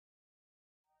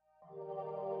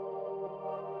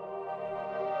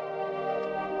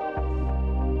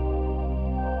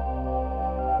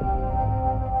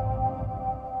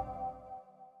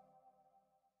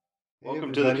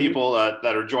welcome to the people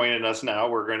that are joining us now.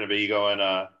 We're going to be going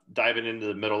diving into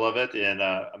the middle of it in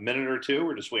a minute or two.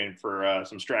 We're just waiting for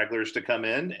some stragglers to come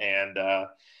in, and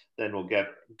then we'll get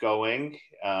going.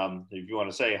 If you want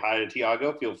to say hi to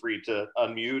Thiago, feel free to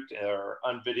unmute or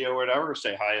unvideo or whatever.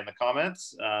 Say hi in the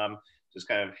comments. Just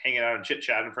kind of hanging out and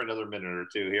chit-chatting for another minute or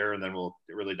two here, and then we'll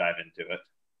really dive into it.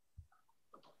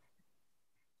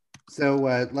 So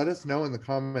let us know in the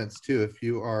comments too if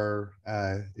you are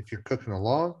if you're cooking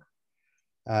along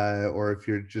or if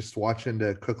you're just watching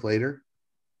to cook later,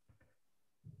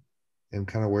 and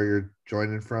kind of where you're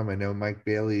joining from. I know Mike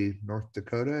Bailey, North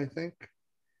Dakota, I think.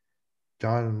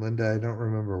 John and Linda, I don't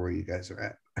remember where you guys are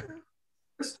at.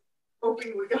 Just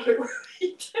hoping we got it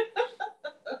right.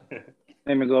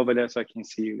 Let me go over there so I can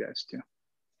see you guys too.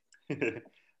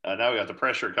 Now we got the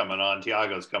pressure coming on.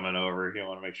 Thiago's coming over. You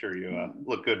want to make sure you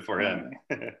look good for him.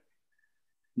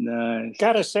 Nice.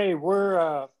 Gotta say,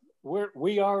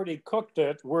 we already cooked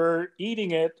it. We're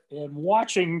eating it and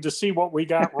watching to see what we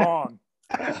got wrong.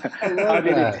 How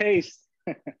did it taste?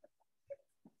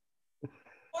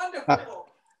 Wonderful.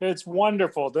 It's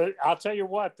wonderful. I'll tell you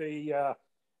what, the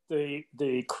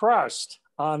crust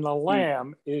on the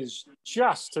lamb is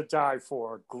just to die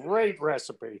for. Great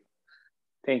recipe.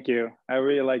 Thank you. I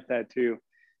really like that too.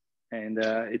 And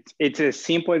it's as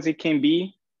simple as it can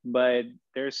be, but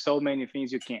there's so many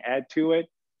things you can add to it.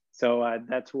 So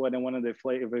that's one of the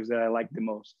flavors that I like the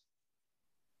most.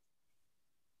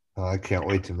 Oh, I can't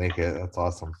wait to make it. That's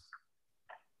awesome.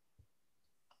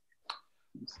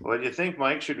 What do you think,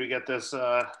 Mike? Should we get this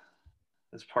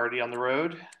this party on the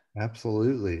road?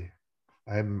 Absolutely.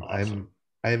 Awesome.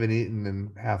 I haven't eaten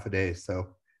in half a day, so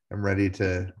I'm ready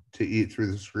to eat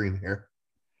through the screen here.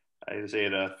 I just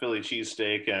ate a Philly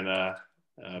cheesesteak and a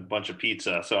bunch of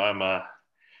pizza, so I'm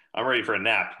ready for a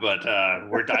nap. But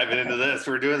we're diving into this.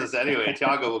 We're doing this anyway.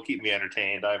 Thiago will keep me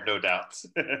entertained. I have no doubts.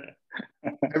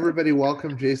 Everybody,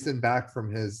 welcome Jason back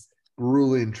from his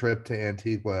grueling trip to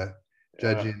Antigua,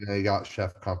 judging a yacht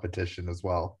chef competition as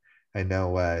well. I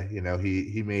know,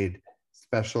 he made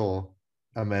special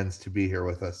amends to be here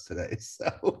with us today.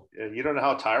 So you don't know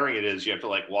how tiring it is. You have to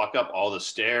walk up all the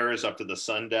stairs up to the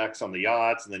sun decks on the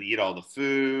yachts, and then eat all the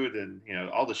food, and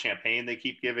all the champagne they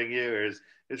keep giving you.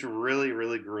 It's really,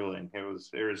 really grueling. It was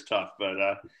tough,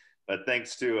 but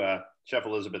thanks to Chef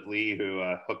Elizabeth Lee, who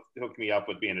hooked me up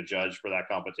with being a judge for that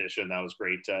competition. That was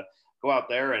great to go out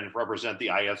there and represent the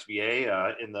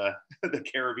ISVA in the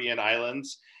Caribbean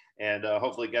islands. And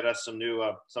hopefully get us some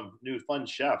new fun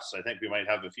chefs. I think we might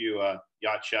have a few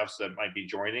yacht chefs that might be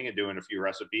joining and doing a few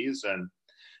recipes. And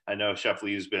I know Chef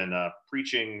Lee's been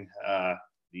preaching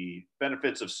the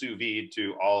benefits of sous vide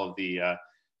to all of the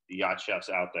yacht chefs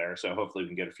out there. So hopefully we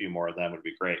can get a few more of them. Would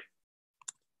be great.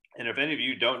 And if any of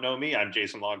you don't know me, I'm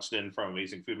Jason Logston from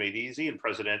Amazing Food Made Easy and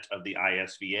president of the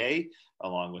ISVA,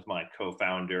 along with my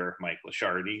co-founder, Mike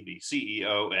Lashardi, the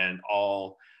CEO and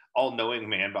all-knowing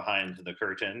man behind the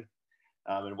curtain.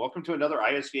 And welcome to another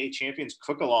ISVA Champions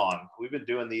Cook-Along. We've been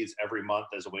doing these every month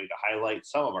as a way to highlight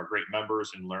some of our great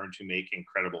members and learn to make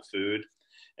incredible food.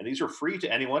 And these are free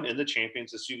to anyone in the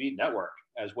Champions of Sous Vide Network,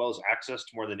 as well as access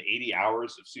to more than 80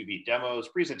 hours of sous vide demos,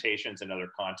 presentations, and other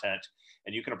content.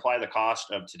 And you can apply the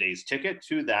cost of today's ticket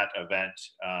to that event,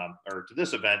 or to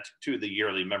this event, to the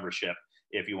yearly membership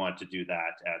if you want to do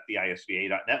that at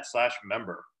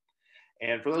theisva.net/member.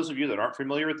 And for those of you that aren't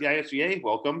familiar with the ISVA,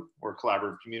 welcome. We're a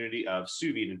collaborative community of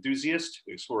sous vide enthusiasts.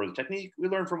 We explore the technique, we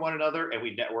learn from one another, and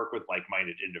we network with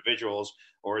like-minded individuals.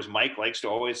 Or as Mike likes to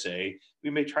always say,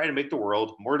 we may try to make the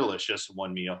world more delicious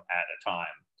one meal at a time.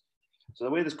 So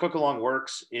the way this cook-along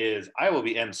works is I will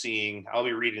be emceeing, I'll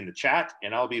be reading the chat,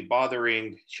 and I'll be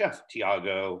bothering Chef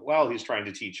Thiago while he's trying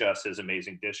to teach us his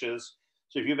amazing dishes.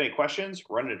 So if you have any questions,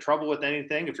 run into trouble with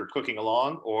anything, if you're cooking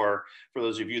along, or for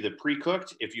those of you that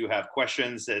pre-cooked, if you have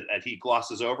questions that he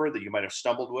glosses over that you might have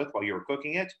stumbled with while you were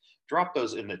cooking it, drop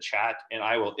those in the chat and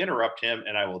I will interrupt him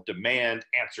and I will demand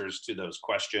answers to those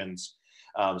questions.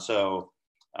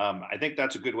 I think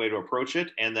that's a good way to approach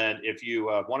it. And then if you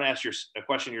want to ask a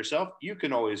question yourself, you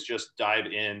can always just dive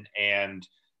in and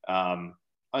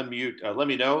unmute, let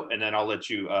me know, and then I'll let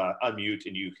you unmute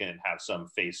and you can have some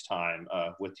FaceTime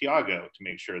with Thiago to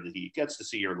make sure that he gets to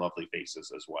see your lovely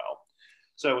faces as well.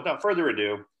 So without further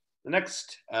ado, the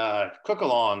next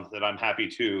cook-along that I'm happy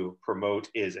to promote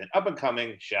is an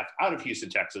up-and-coming chef out of Houston,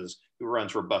 Texas, who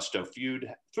runs Robusto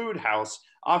Food House,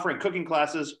 offering cooking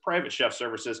classes, private chef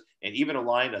services, and even a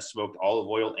line of smoked olive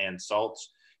oil and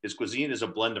salts. His cuisine is a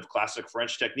blend of classic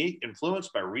French technique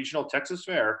influenced by regional Texas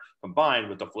fare, combined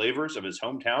with the flavors of his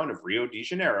hometown of Rio de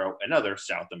Janeiro and other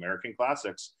South American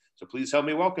classics. So please help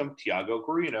me welcome Thiago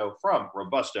Quirino from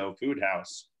Robusto Food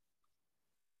House.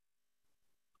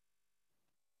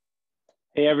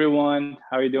 Hey everyone,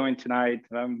 how are you doing tonight?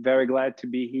 I'm very glad to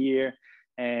be here.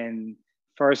 And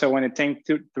first, I want to thank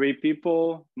three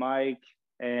people, Mike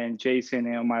and Jason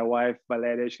and my wife,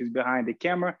 Valeria. She's behind the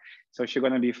camera. So she's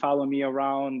going to be following me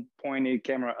around, pointing the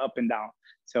camera up and down.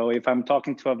 So if I'm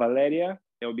talking to a Valeria,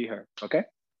 it'll be her, okay?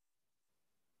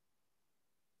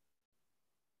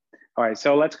 All right,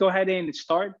 so let's go ahead and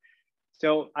start.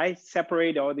 So I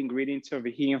separate all the ingredients over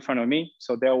here in front of me.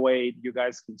 So that way you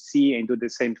guys can see and do the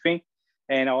same thing.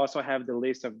 And I also have the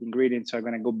list of the ingredients. So I'm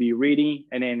gonna go be reading.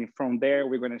 And then from there,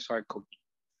 we're gonna start cooking.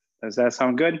 Does that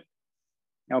sound good?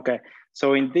 Okay,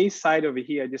 so in this side over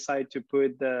here, I decided to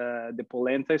put the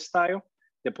polenta style,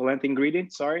 the polenta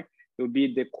ingredient, sorry. It would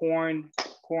be the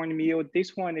cornmeal.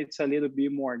 This one, it's a little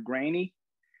bit more grainy.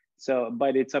 So,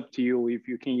 but it's up to you if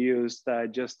you can use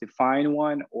just the fine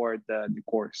one or the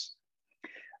coarse.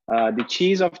 The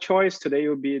cheese of choice today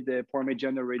will be the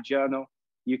Parmigiano Reggiano.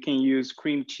 You can use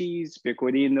cream cheese,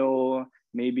 pecorino,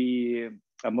 maybe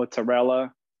a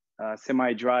mozzarella,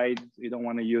 semi-dried. You don't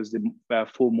want to use the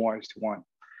full moist one.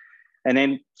 And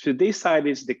then to this side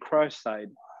is the crushed side.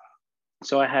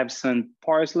 So I have some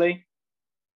parsley,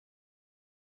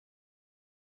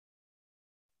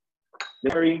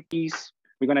 the cheese.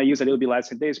 We're gonna use a little bit less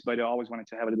than this, but I always wanted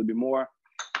to have a little bit more.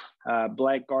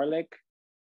 Black garlic.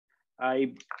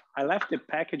 I left the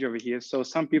package over here, so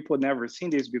some people never seen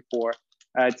this before.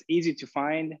 It's easy to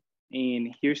find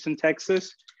in Houston,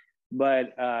 Texas,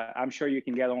 but I'm sure you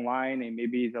can get online and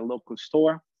maybe the local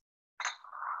store.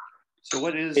 So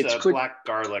what is black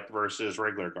garlic versus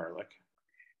regular garlic?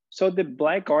 So the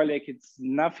black garlic, it's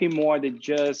nothing more than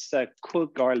just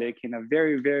cooked garlic in a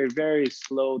very, very, very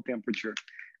slow temperature.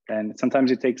 And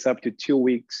sometimes it takes up to 2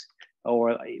 weeks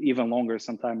or even longer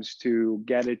sometimes to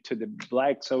get it to the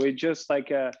black. So it's just like,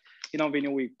 you know,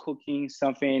 when we're cooking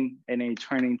something and then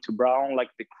turning to brown, like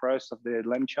the crust of the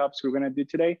lamb chops we're gonna do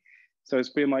today. So it's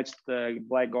pretty much the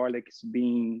black garlic is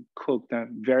being cooked at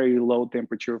very low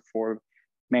temperature for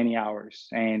many hours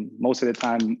and most of the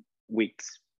time,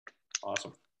 weeks.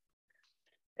 Awesome.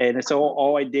 And so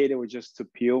all I did was just to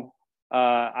peel.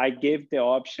 I gave the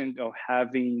option of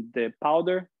having the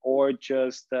powder or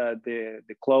just the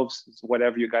cloves,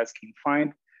 whatever you guys can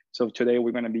find. So today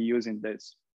we're gonna be using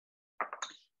this.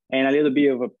 And a little bit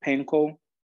of a panko.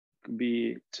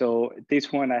 So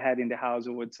this one I had in the house,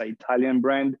 it's an Italian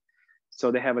brand. So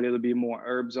they have a little bit more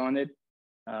herbs on it.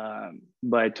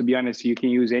 But to be honest, you can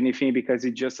use anything because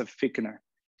it's just a thickener.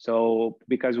 So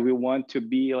because we want to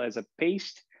be as a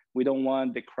paste, we don't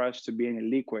want the crust to be any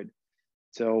liquid.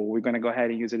 So we're gonna go ahead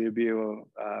and use a little bit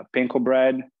of panko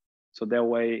bread. So that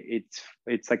way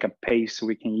it's like a paste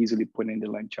we can easily put in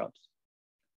the lamb chops.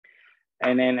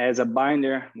 And then as a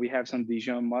binder, we have some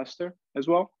Dijon mustard as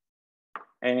well.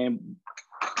 And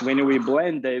when we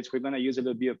blend this, we're gonna use a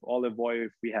little bit of olive oil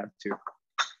if we have to.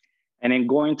 And then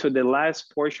going to the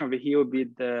last portion over here will be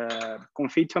the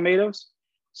confit tomatoes.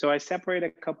 So I separate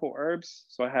a couple herbs.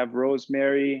 So I have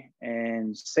rosemary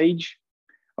and sage.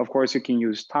 Of course, you can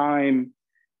use thyme,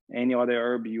 any other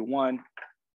herb you want.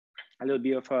 A little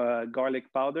bit of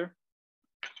garlic powder,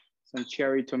 some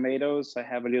cherry tomatoes. I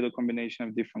have a little combination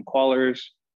of different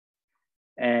colors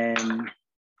and a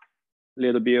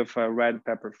little bit of red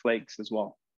pepper flakes as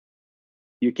well.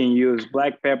 You can use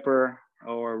black pepper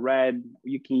or red.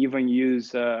 You can even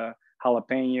use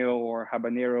jalapeno or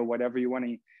habanero, whatever you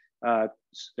want to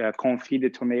confit the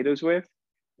tomatoes with.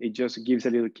 It just gives a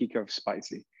little kick of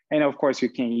spicy. And of course, you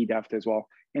can eat after as well.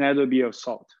 And a little bit of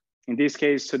salt. In this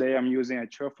case, today I'm using a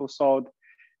truffle salt.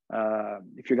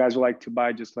 If you guys would like to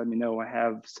buy, just let me know. I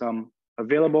have some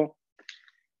available.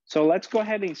 So let's go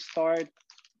ahead and start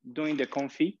doing the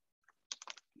confit.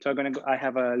 So I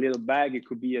have a little bag. It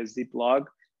could be a Ziploc.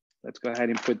 Let's go ahead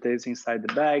and put this inside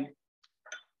the bag.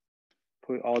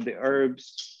 Put all the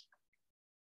herbs,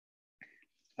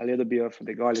 a little bit of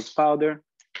the garlic powder.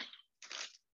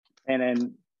 And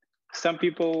then some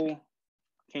people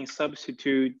can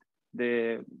substitute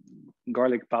the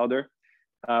garlic powder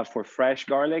for fresh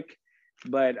garlic,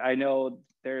 but I know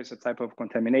there's a type of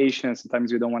contamination.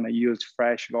 Sometimes you don't want to use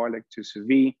fresh garlic to sous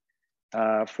vide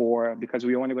because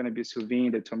we're only going to be sous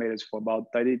vide the tomatoes for about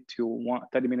 30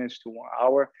 minutes to 1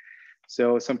 hour.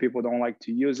 So some people don't like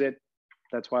to use it.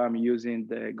 That's why I'm using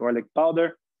the garlic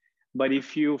powder. But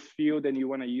if you feel that you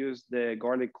want to use the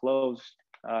garlic cloves,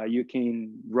 you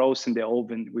can roast in the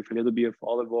oven with a little bit of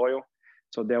olive oil.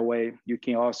 So that way you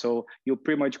can also, you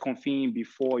pretty much confit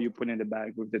before you put in the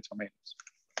bag with the tomatoes.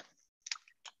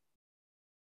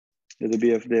 A little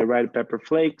bit of the red pepper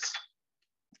flakes,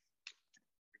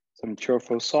 some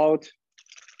truffle salt,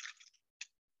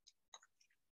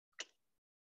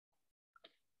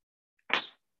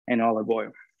 and olive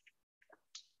oil.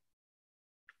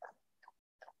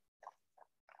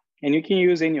 And you can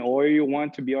use any oil you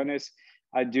want. To be honest,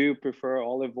 I do prefer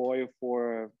olive oil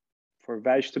for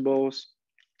vegetables,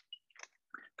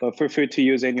 but feel free to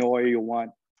use any oil you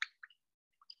want.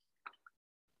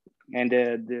 And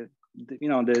the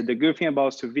good thing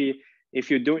about sous vide, if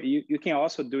you do, you can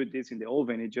also do this in the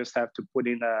oven. You just have to put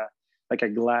in like a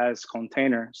glass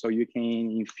container, so you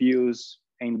can infuse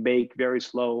and bake very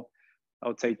slow. I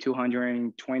would say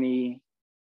 220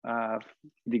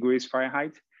 degrees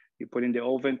Fahrenheit. You put in the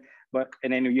oven,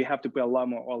 and then you have to put a lot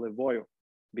more olive oil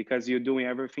because you're doing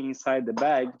everything inside the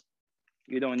bag.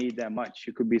 You don't need that much.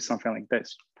 It could be something like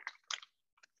this.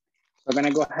 So I'm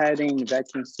gonna go ahead and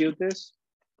vacuum seal this.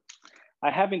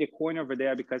 I have in the corner over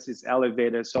there because it's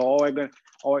elevated. So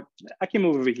I can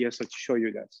move over here so to show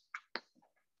you guys.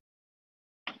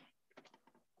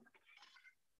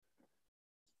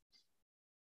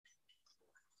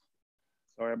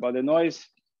 Sorry about the noise.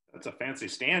 That's a fancy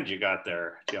stand you got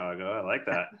there, Thiago. I like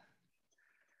that.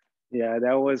 Yeah,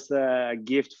 that was a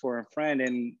gift for a friend,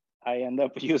 and I end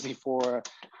up using for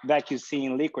vacuum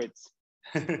sealing liquids.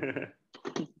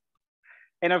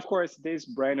 And of course, this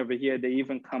brand over here, they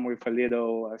even come with a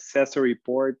little accessory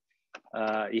port.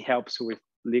 It helps with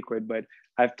liquid, but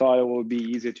I thought it would be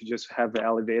easier to just have it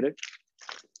elevated.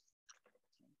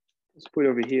 Let's put it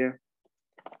over here,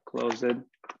 close it.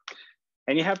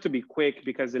 And you have to be quick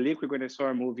because the liquid is going to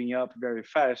start moving up very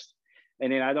fast.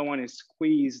 And then I don't want to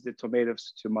squeeze the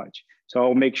tomatoes too much. So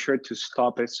I'll make sure to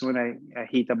stop as soon as I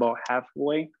heat about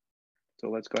halfway.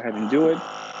 So let's go ahead and do it.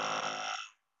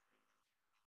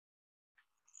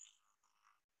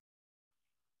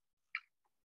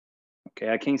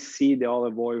 Okay, I can see the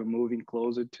olive oil moving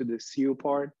closer to the seal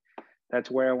part. That's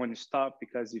where I want to stop,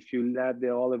 because if you let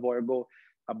the olive oil go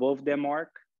above the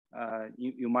mark,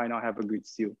 you might not have a good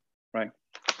seal, right?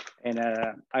 And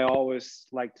I always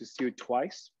like to seal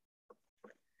twice,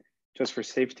 just for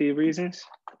safety reasons,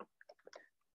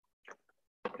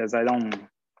 because I don't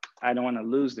want to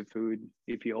lose the food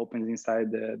if it opens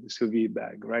inside the sous vide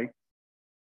bag, right?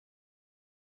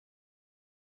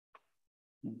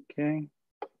 Okay.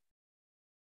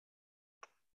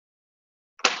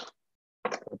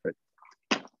 Perfect.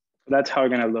 That's how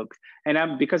it's gonna look.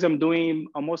 And because I'm doing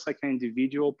almost like an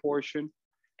individual portion,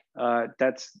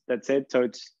 that's it. So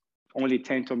it's only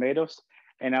 10 tomatoes.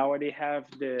 And I already have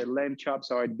the lamb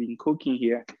chops already been cooking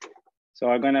here. So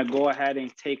I'm gonna go ahead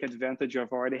and take advantage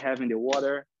of already having the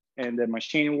water and the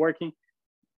machine working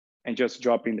and just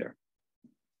drop in there.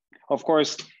 Of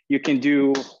course, you can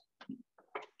do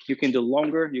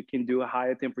longer, you can do a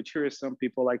higher temperature. Some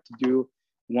people like to do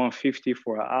 150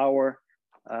 for an hour.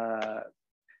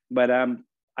 But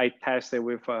I tested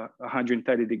with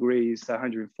 130 degrees,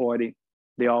 140.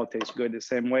 They all taste good the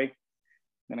same way.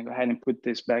 I'm gonna go ahead and put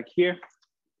this back here.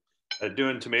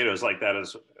 Doing tomatoes like that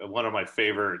is one of my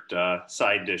favorite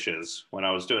side dishes. When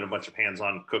I was doing a bunch of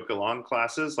hands-on Cookalong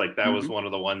classes, like that was one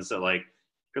of the ones that like,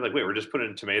 you're like, wait, we're just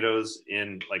putting tomatoes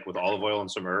in like with olive oil and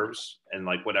some herbs and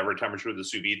like whatever temperature the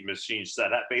sous vide machine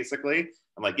set at basically.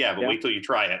 I'm like, yeah, but wait till you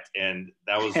try it. And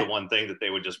that was the one thing that they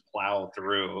would just plow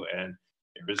through, and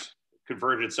it was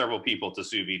converted several people to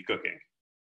sous vide cooking.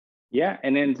 Yeah,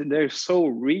 and then they're so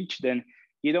rich, then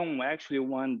you don't actually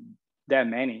want that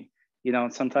many. You know,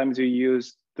 sometimes you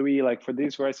use 3, like for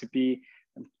this recipe,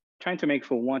 I'm trying to make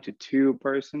for 1 to 2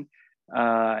 person,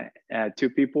 2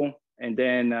 people, and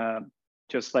then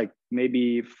just like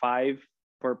maybe 5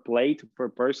 per plate per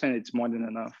person, it's more than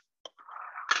enough.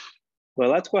 Well,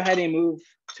 let's go ahead and move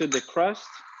to the crust.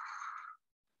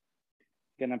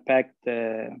 Gonna pack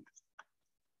the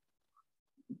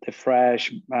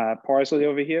fresh parsley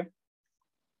over here.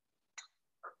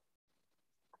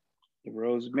 The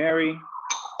rosemary.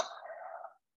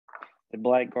 The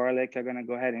black garlic, I'm gonna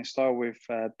go ahead and start with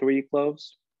 3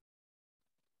 cloves.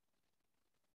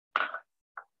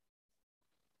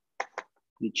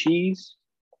 The cheese.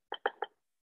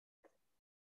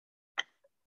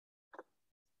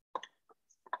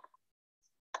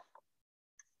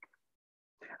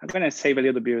 I'm gonna save a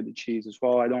little bit of the cheese as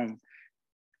well.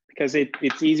 Because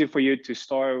it's easy for you to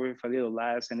start with a little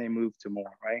less and then move to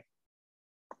more, right?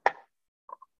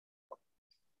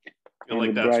 I feel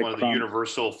like that's one of the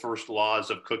universal first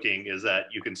laws of cooking, is that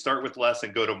you can start with less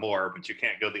and go to more, but you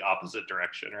can't go the opposite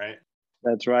direction, right?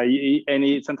 That's right.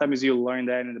 And sometimes you learn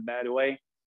that in a bad way,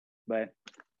 but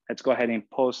let's go ahead and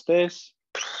post this.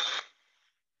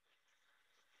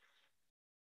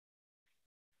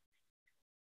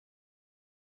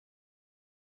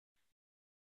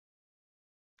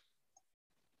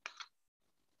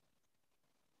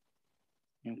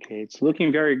 Okay, it's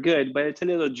looking very good, but it's a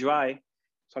little dry.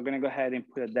 So I'm gonna go ahead and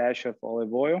put a dash of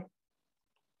olive oil.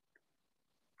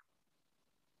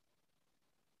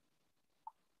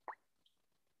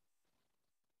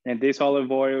 And this olive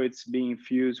oil, it's being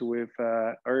infused with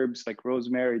herbs like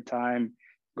rosemary, thyme,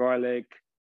 garlic,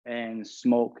 and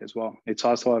smoke as well. It's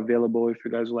also available if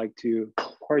you guys would like to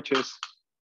purchase.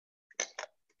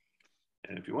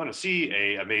 And if you want to see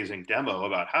an amazing demo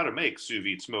about how to make sous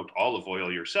vide smoked olive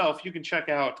oil yourself, you can check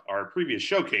out our previous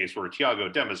showcase where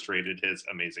Thiago demonstrated his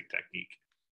amazing technique.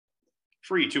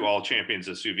 Free to all Champions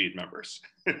of Sous Vide members.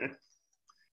 All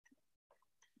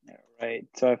right,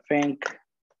 so I think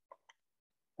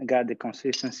I got the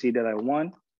consistency that I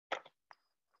want.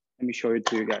 Let me show it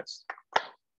to you guys.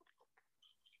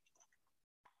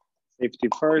 Safety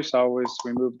first, always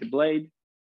remove the blade.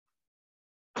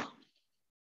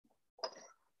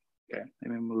 Okay,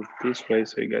 let me move this way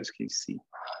so you guys can see.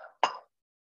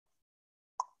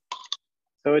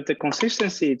 So with the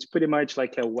consistency, it's pretty much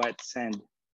like a wet sand.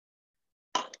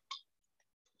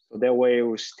 So that way it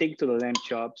will stick to the lamb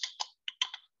chops.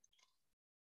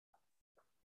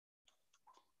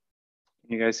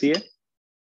 You guys see it?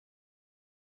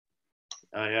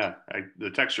 Yeah,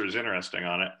 the texture is interesting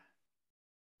on it.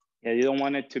 Yeah, you don't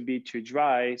want it to be too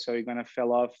dry, so you're gonna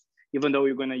fall off. Even though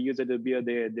you're gonna use it to be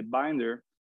the binder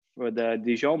for the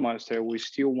Dijon mustard, we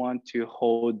still want to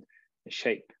hold the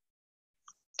shape.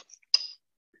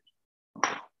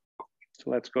 So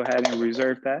let's go ahead and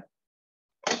reserve that.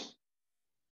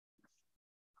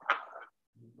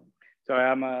 So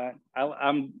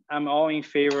I'm all in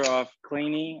favor of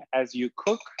cleaning as you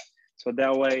cook, so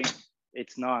that way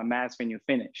it's not a mess when you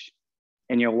finish,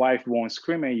 and your wife won't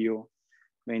scream at you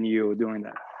when you're doing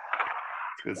that.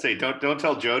 I was gonna say, don't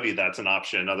tell Jody that's an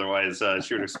option. Otherwise,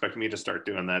 she would expect me to start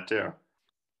doing that too.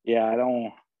 Yeah,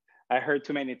 I heard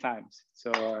too many times,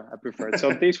 so I prefer it.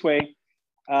 So this way,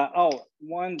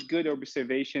 one good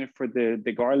observation for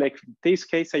the garlic. In this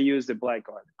case, I use the black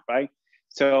garlic, right?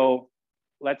 So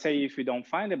let's say if you don't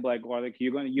find the black garlic,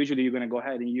 usually you're gonna go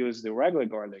ahead and use the regular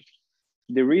garlic.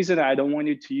 The reason I don't want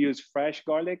you to use fresh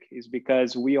garlic is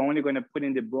because we're only gonna put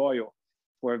in the broil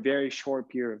for a very short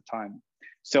period of time.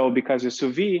 So because the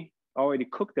sous vide already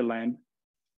cooked the lamb,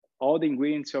 all the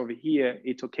ingredients over here,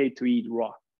 it's okay to eat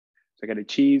raw. So I got the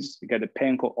cheese, you got the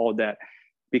panko, all that.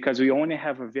 Because we only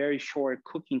have a very short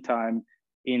cooking time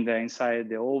inside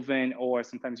the oven, or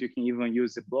sometimes you can even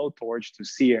use the blowtorch to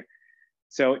sear.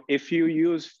 So if you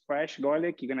use fresh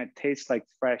garlic, you're gonna taste like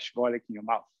fresh garlic in your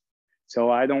mouth.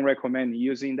 So I don't recommend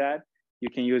using that. You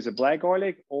can use a black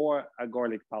garlic or a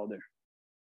garlic powder.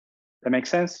 That makes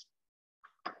sense?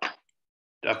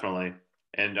 Definitely.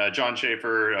 And John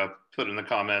Schaefer put in the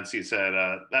comments, he said,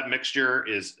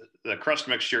 the crust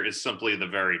mixture is simply the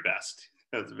very best.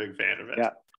 I was a big fan of it. Yeah,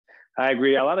 I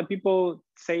agree. A lot of people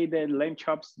say that lamb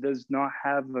chops does not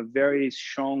have a very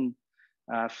strong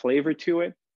flavor to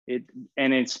it.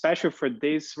 And it's special for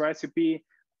this recipe.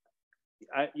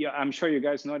 I'm sure you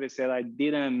guys noticed that I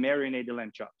didn't marinate the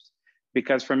lamb chops,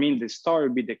 because for me, the star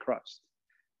would be the crust.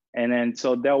 And then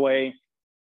so that way,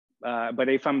 but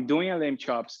if I'm doing a lamb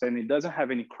chops and it doesn't have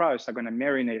any crust, I'm gonna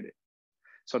marinate it.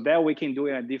 So that we can do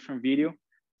in a different video,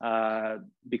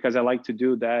 because I like to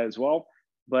do that as well.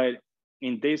 But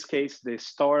in this case, the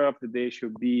star of the dish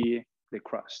should be the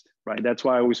crust, right? That's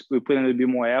why we put a little bit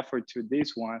more effort to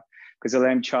this one, because the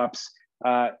lamb chops,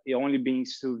 it only being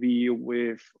sous vide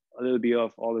with a little bit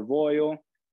of olive oil,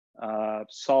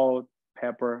 salt,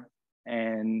 pepper,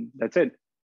 and that's it,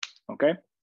 okay?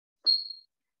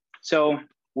 So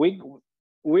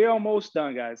we're almost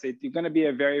done, guys. It's gonna be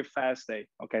a very fast day,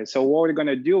 okay? So what we're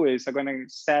gonna do is I'm gonna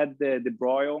set the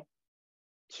broil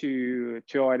to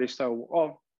already start.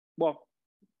 Oh, well,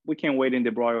 we can wait in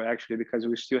the broil actually, because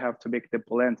we still have to make the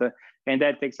polenta, and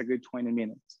that takes a good 20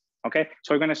 minutes, okay?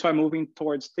 So we're gonna start moving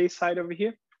towards this side over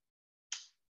here.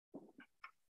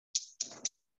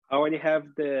 I already have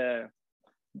the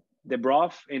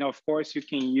broth, and of course you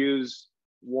can use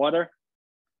water.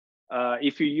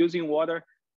 If you're using water,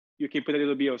 you can put a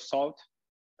little bit of salt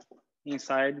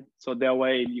inside, so that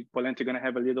way your polenta gonna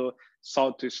have a little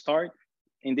salt to start.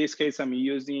 In this case, I'm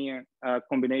using a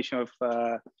combination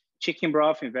of chicken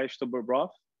broth and vegetable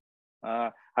broth.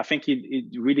 I think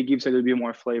it really gives a little bit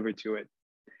more flavor to it.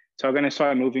 So I'm gonna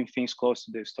start moving things close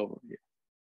to the stove over here.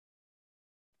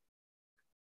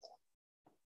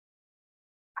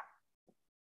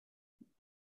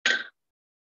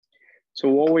 So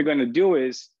what we're gonna do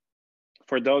is,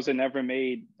 for those that never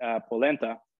made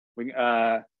polenta,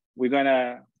 we're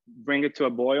gonna bring it to a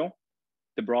boil,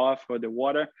 the broth or the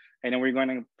water, and then we're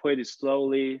gonna put it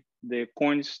slowly, the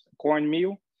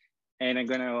cornmeal, and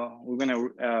we're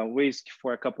gonna whisk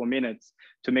for a couple minutes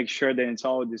to make sure that it's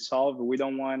all dissolved. We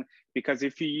don't want, because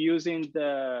if you're using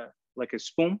like a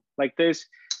spoon like this,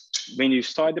 when you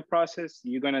start the process,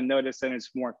 you're gonna notice that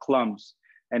it's more clumps.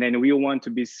 And then we want to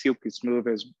be silky smooth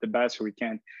as the best we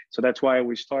can. So that's why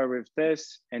we start with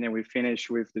this, and then we finish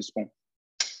with the spoon.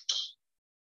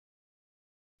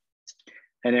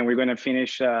 And then we're gonna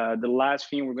finish, the last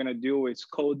thing we're gonna do is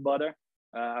cold butter.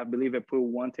 I believe I put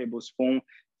 1 tablespoon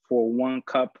for 1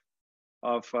 cup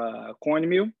of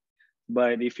cornmeal.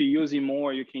 But if you're using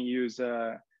more, you can use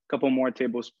a couple more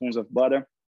tablespoons of butter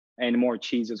and more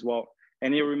cheese as well.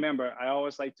 And you remember, I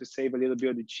always like to save a little bit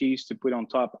of the cheese to put on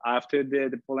top after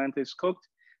the polenta is cooked.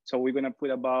 So we're gonna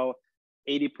put about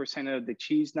 80% of the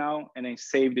cheese now, and then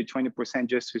save the 20%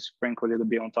 just to sprinkle a little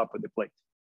bit on top of the plate.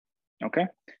 Okay,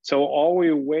 so all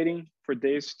we're waiting for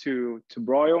this to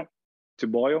boil,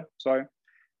 sorry.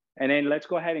 And then let's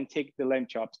go ahead and take the lamb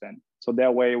chops then. So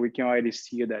that way we can already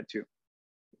see that too.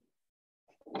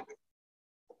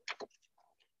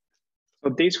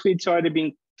 So this food's already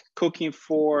been cooking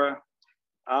for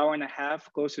 1.5 hours,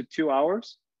 close to 2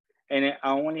 hours. And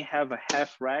I only have a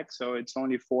half rack, so it's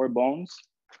only 4 bones.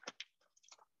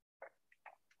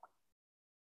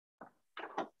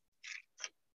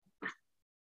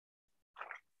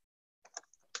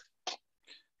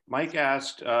 Mike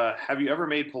asked, have you ever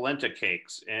made polenta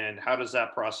cakes, and how does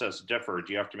that process differ?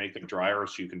 Do you have to make them drier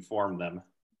so you can form them?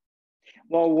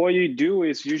 Well, what you do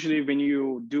is usually when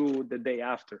you do the day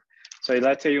after. So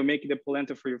let's say you make the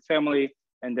polenta for your family,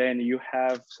 and then you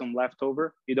have some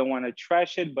leftover. You don't want to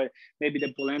trash it, but maybe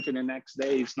the polenta the next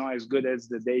day is not as good as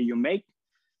the day you make.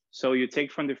 So you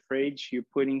take from the fridge, you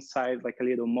put inside like a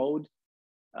little mold,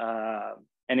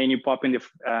 and then you pop in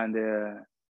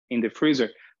the freezer.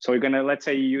 So you're gonna, let's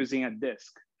say you're using a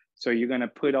disc. So you're gonna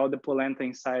put all the polenta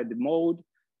inside the mold,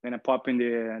 gonna pop in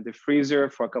the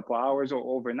freezer for a couple hours or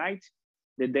overnight.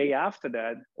 The day after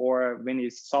that, or when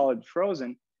it's solid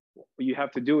frozen, you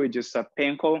have to do it just a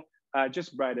panko,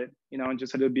 just bread it,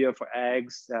 just a little bit of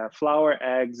eggs, flour,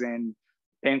 eggs, and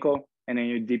panko, and then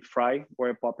you deep fry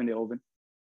or pop in the oven.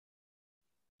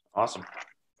 Awesome.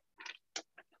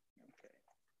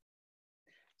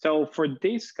 So for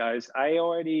these guys, I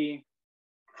already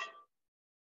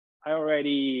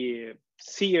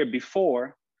sear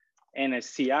before and I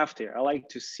see after. I like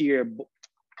to sear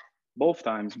both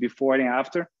times, before and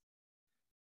after.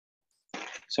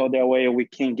 So that way we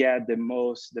can get the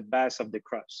best of the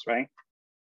crust, right?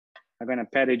 I'm gonna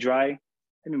pat it dry.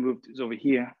 Let me move this over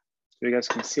here so you guys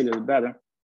can see a little better.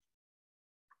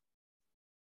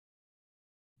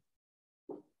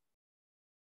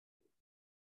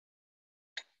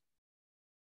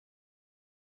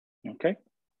 Okay.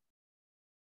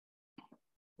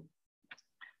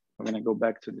 I'm gonna go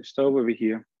back to the stove over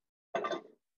here.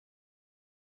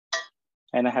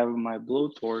 And I have my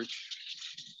blowtorch.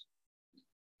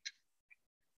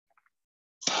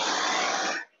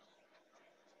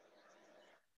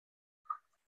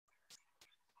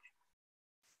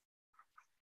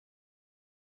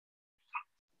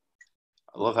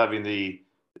 I love having the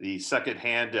second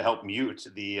hand to help mute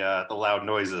the loud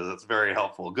noises. That's very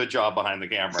helpful. Good job behind the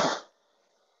camera.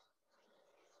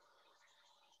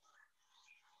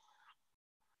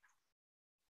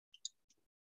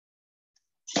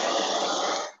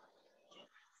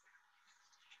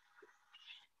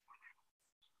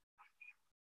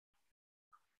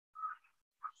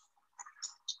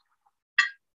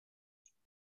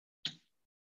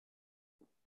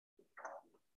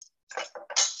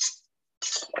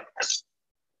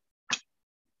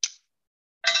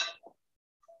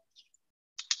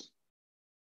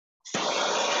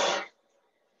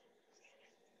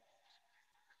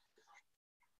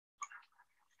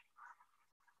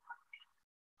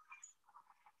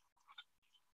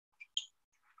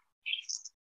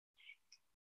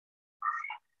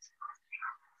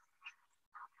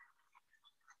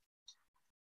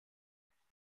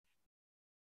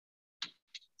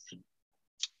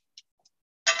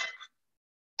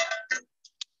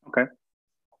 Okay.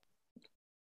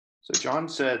 So John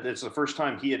said it's the first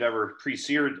time he had ever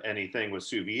pre-seared anything with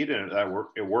sous vide, and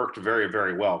it worked very,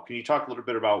 very well. Can you talk a little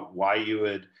bit about why you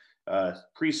would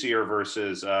pre-sear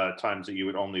versus times that you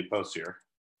would only post-sear?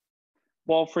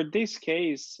 Well, for this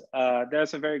case,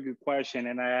 that's a very good question.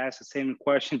 And I asked the same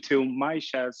question to my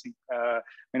chefs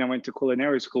when I went to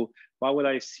culinary school. Why would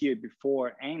I sear it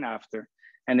before and after?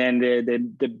 And then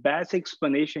the best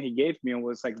explanation he gave me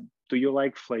was like, do you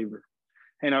like flavor?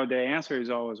 The answer is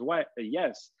always what?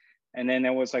 Yes. And then I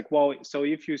was like, well, so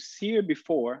if you sear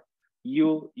before,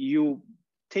 you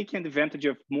taking advantage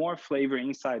of more flavor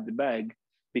inside the bag.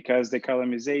 because the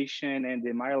caramelization and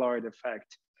the Maillard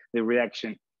effect, the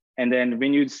reaction. And then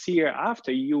when you sear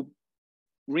after, you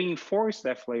reinforce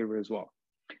that flavor as well.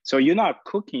 So you're not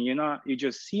cooking, you're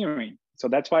just searing. So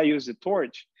that's why I use the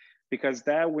torch, because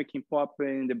that we can pop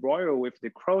in the broiler with the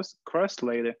crust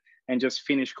later and just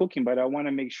finish cooking. But I want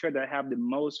to make sure that I have the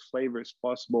most flavors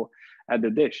possible at the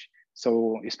dish.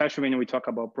 So especially when we talk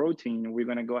about protein, we're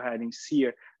going to go ahead and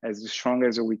sear as strong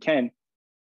as we can.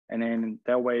 And then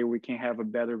that way we can have a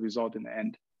better result in the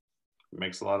end.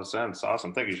 Makes a lot of sense.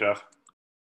 Awesome. Thank you, Chef.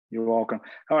 You're welcome.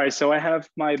 All right, so I have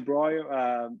my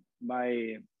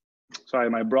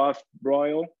my broth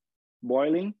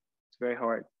boiling. It's very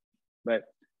hard, but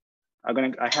I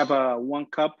have a 1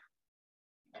 cup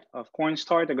of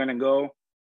cornstarch. I'm gonna go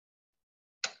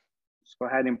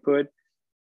ahead and put.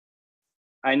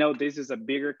 I know this is a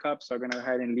bigger cup, so I'm gonna go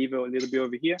ahead and leave it a little bit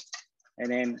over here,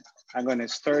 and then I'm gonna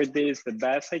stir this the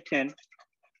best I can.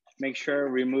 Make sure I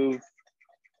remove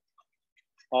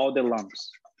all the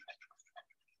lumps.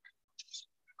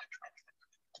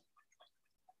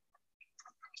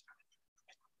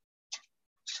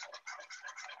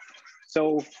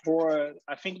 So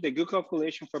I think the good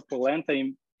calculation for polenta,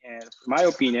 in my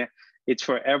opinion, it's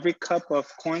for every cup of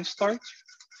cornstarch,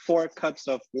 4 cups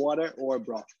of water or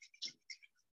broth.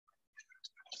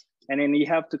 And then you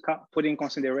have to put in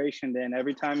consideration then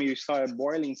every time you start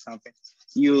boiling something,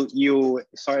 you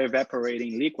start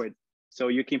evaporating liquid. So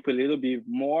you can put a little bit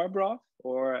more broth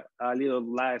or a little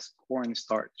less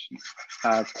cornstarch,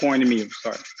 cornmeal,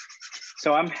 sorry.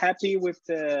 So I'm happy with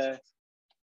the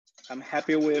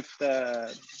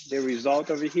result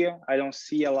over here. I don't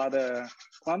see a lot of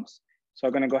clumps. So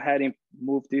I'm gonna go ahead and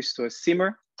move this to a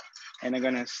simmer, and I'm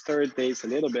gonna stir this a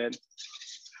little bit,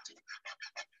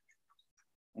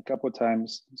 a couple of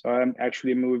times. So I'm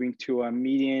actually moving to a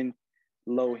medium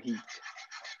low heat.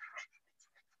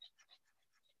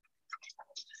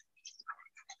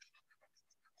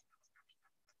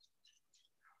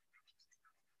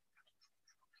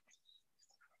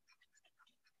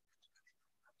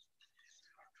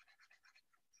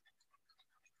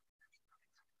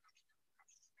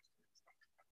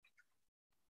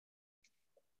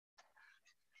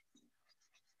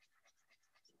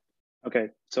 Okay,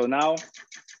 so now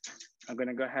I'm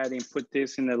gonna go ahead and put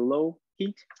this in a low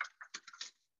heat,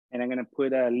 and I'm gonna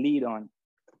put a lid on.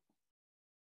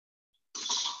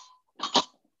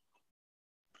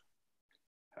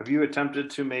 Have you attempted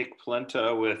to make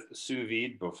polenta with sous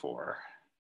vide before?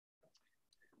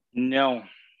 No,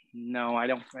 I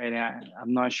don't.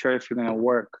 I'm not sure if it's gonna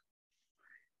work.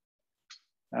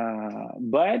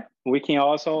 But we can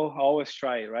also always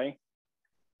try it, right?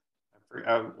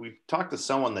 We talked to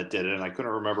someone that did it, and I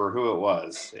couldn't remember who it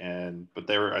was. But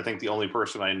they were, I think, the only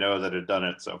person I know that had done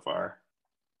it so far.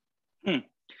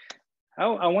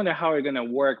 I wonder how it's gonna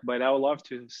work, but I would love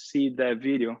to see that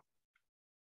video.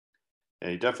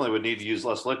 Yeah, you definitely would need to use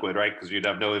less liquid, right? Because you'd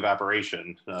have no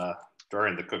evaporation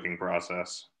during the cooking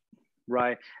process.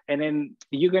 Right, and then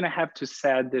you're gonna have to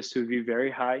set the sous vide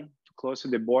very high, close to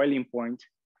the boiling point.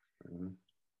 Mm-hmm.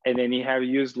 And then you have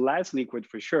used less liquid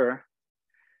for sure.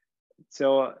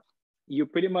 So you're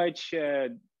pretty much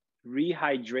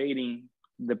rehydrating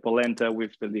the polenta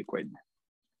with the liquid.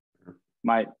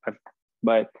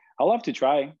 But I'll love to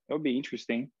try. It would be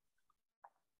interesting.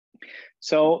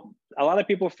 So a lot of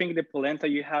people think the polenta,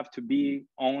 you have to be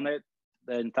on it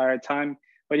the entire time.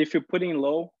 But if you're putting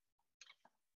low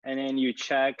and then you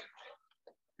check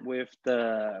with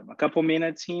a couple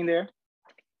minutes in there,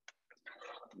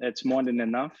 that's more than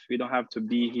enough. You don't have to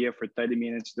be here for 30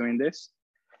 minutes doing this.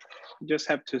 You just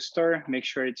have to stir, make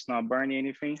sure it's not burning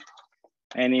anything.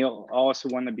 And you also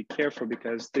want to be careful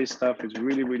because this stuff is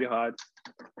really, really hot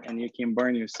and you can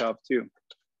burn yourself too.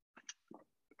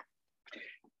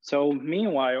 So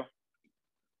meanwhile,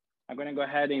 I'm gonna go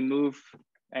ahead and move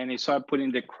and start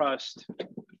putting the crust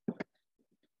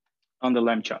on the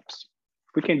lamb chops.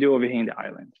 We can do over here in the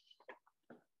island.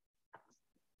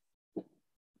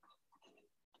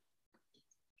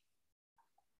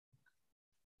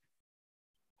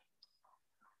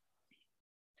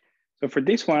 So for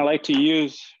this one, I like to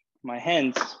use my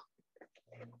hands.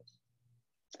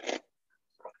 So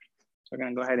I'm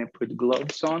gonna go ahead and put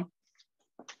gloves on.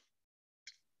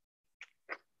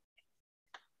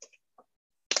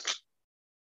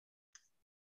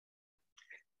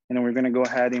 And then we're gonna go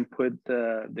ahead and put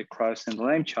the crust in the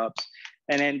lamb chops.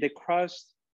 And then the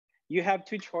crust, you have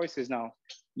 2 choices now.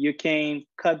 You can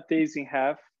cut this in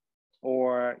half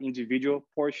or individual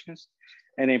portions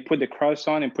and then put the crust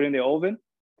on and put in the oven.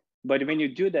 But when you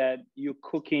do that, you're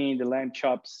cooking the lamb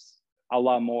chops a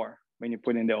lot more when you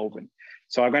put in the oven.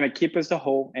 So I'm gonna keep as a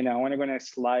whole, and I'm gonna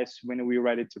slice when we're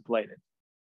ready to plate it.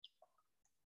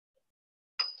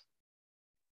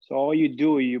 So all you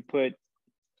do, you put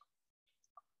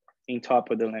in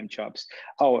top of the lamb chops.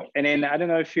 Oh, and then I don't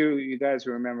know if you guys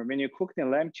remember, when you cook the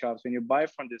lamb chops, when you buy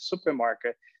from the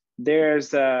supermarket,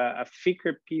 there's a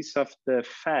thicker piece of the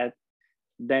fat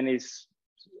than is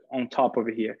on top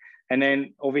over here. And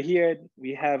then over here,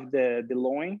 we have the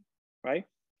loin, right?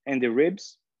 And the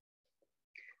ribs.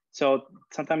 So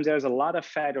sometimes there's a lot of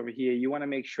fat over here. You wanna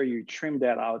make sure you trim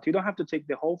that out. You don't have to take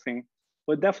the whole thing,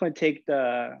 but definitely take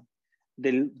the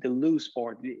loose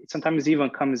part. Sometimes it even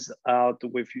comes out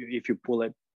with you if you pull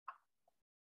it.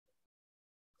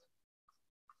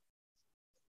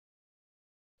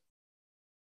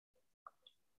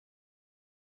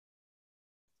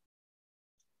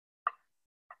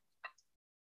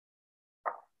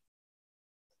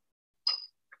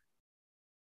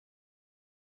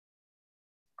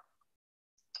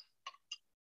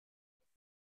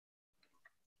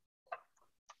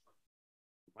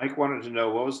 Mike wanted to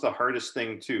know, what was the hardest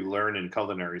thing to learn in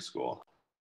culinary school?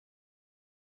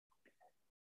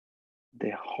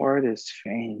 The hardest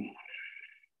thing.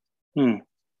 Let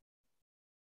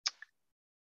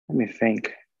me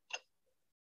think.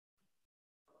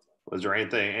 Was there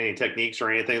anything, any techniques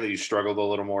or anything that you struggled a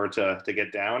little more to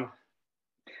get down?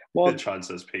 Well, John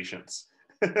says patience.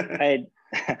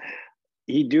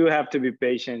 You do have to be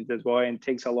patient as well, and it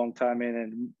takes a long time.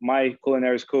 And my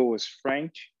culinary school was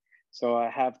French, so I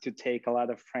have to take a lot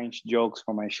of French jokes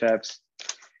for my chefs.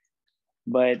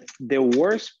 But the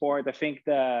worst part, I think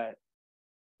that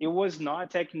it was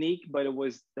not technique, but it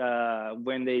was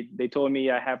when they told me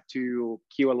I have to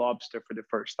kill a lobster for the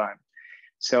first time.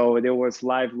 So there was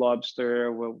live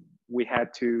lobster where we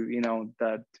had to,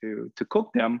 to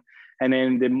cook them. And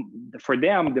then for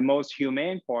them, the most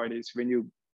humane part is when you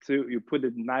put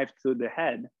the knife to the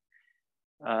head.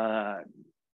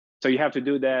 So you have to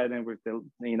do that, and with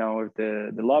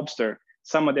the lobster,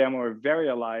 some of them were very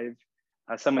alive.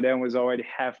 Some of them was already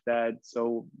half dead.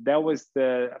 So that was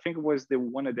I think it was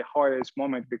one of the hardest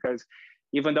moments, because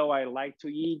even though I like to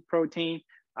eat protein,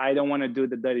 I don't want to do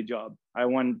the dirty job. I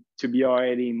want to be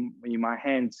already in my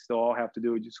hands, so all I have to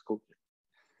do is just cook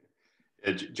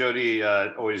it. Jody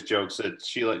always jokes that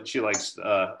she likes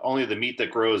only the meat that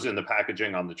grows in the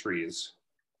packaging on the trees.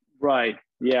 Right.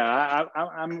 Yeah,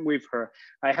 I'm with her.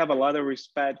 I have a lot of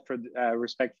respect for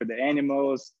the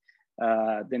animals,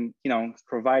 then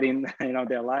providing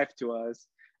their life to us,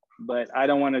 but I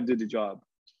don't want to do the job.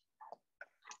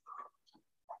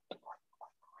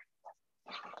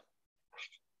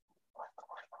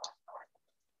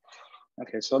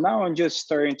 Okay, so now I'm just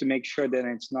stirring to make sure that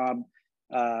it's not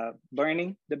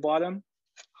burning the bottom,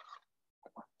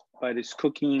 but it's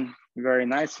cooking very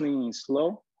nicely and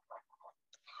slow.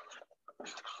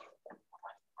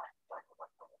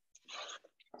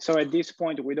 So at this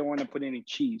point, we don't want to put any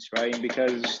cheese, right?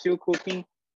 Because it's still cooking,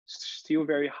 still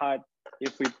very hot.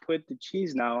 If we put the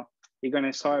cheese now, you're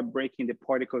gonna start breaking the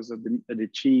particles of the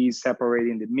cheese,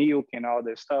 separating the milk and all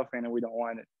this stuff, and we don't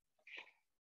want it.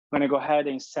 I'm gonna go ahead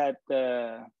and set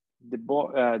the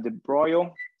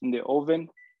broil in the oven.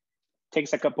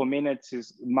 Takes a couple minutes.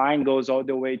 Mine goes all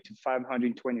the way to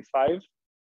 525.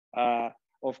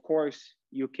 Of course,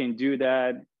 you can do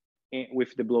that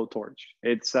with the blowtorch.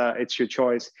 It's your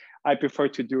choice. I prefer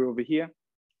to do it over here.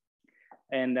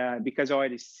 And because I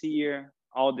already sear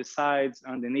all the sides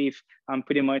underneath, I'm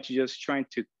pretty much just trying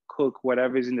to cook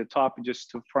whatever is in the top just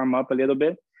to firm up a little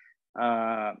bit.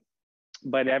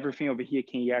 But everything over here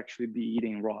can actually be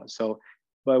eaten raw. So,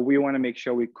 but we want to make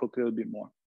sure we cook a little bit more.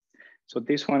 So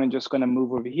this one, I'm just going to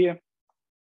move over here.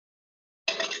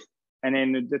 And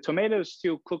then the tomato is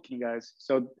still cooking, guys.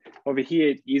 So over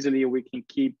here, easily we can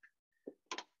keep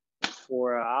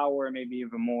for an hour, maybe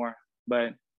even more.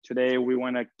 But today we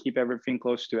want to keep everything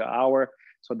close to an hour.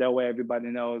 So that way everybody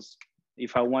knows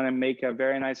if I want to make a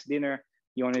very nice dinner,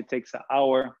 it only takes an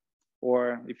hour.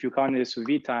 Or if you count the sous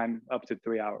vide time, up to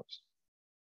 3 hours.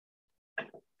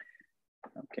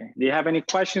 Okay, do you have any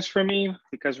questions for me?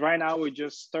 Because right now we're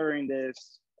just stirring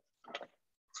this.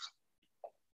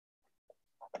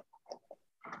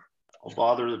 I'll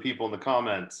bother the people in the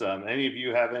comments. Any of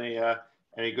you have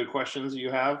any good questions that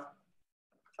you have?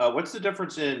 What's the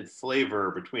difference in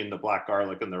flavor between the black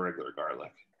garlic and the regular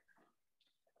garlic?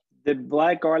 The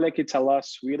black garlic, it's a lot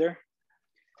sweeter.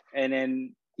 And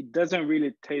then it doesn't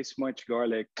really taste much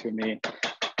garlic to me.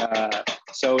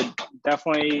 So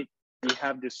definitely you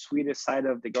have the sweetest side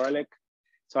of the garlic.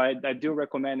 So I do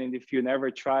recommend, and if you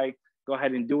never try, go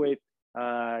ahead and do it.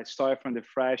 Start from the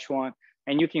fresh one.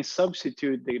 And you can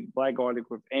substitute the black garlic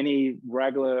with any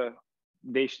regular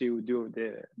dish you would do with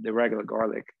the regular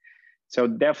garlic. So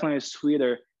definitely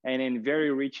sweeter and then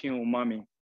very rich in umami.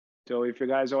 So if you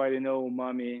guys already know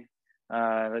umami,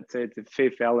 let's say it's the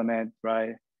fifth element,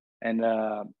 right? And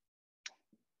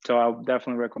so I would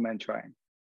definitely recommend trying.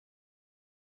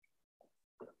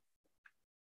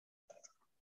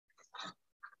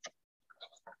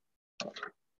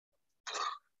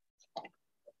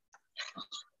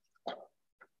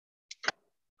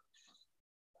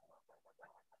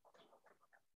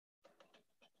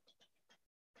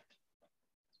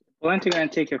 Polenta gonna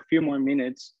take a few more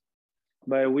minutes,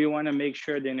 but we wanna make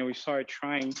sure then we start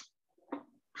trying.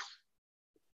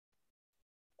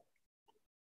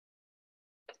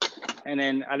 And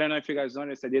then I don't know if you guys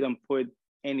noticed, I didn't put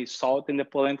any salt in the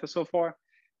polenta so far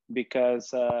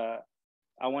because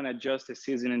I want to adjust the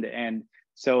season in the end.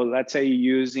 So let's say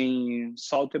you're using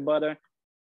salted butter,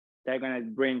 they're gonna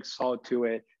bring salt to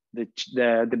it.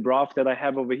 The broth that I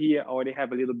have over here, I already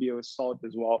have a little bit of salt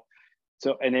as well.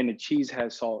 So, and then the cheese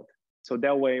has salt. So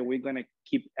that way we're gonna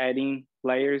keep adding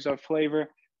layers of flavor,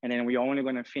 and then we're only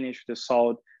gonna finish the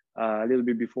salt a little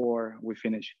bit before we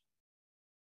finish.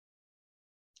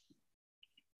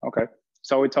 Okay,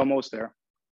 so it's almost there.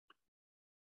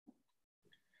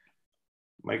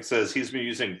 Mike says he's been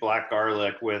using black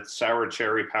garlic with sour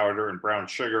cherry powder and brown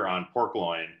sugar on pork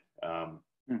loin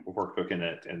before cooking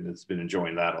it, and it's been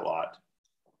enjoying that a lot.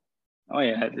 Oh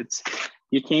yeah, it's,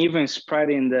 you can even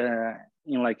spread in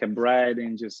like a bread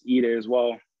and just eat it as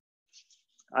well.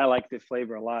 I like the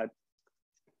flavor a lot.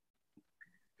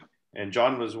 And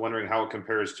John was wondering how it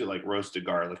compares to like roasted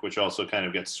garlic, which also kind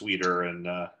of gets sweeter and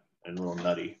a little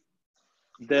nutty.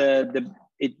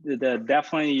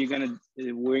 Definitely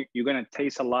you're gonna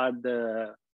taste a lot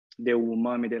the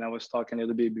umami that I was talking a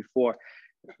little bit before.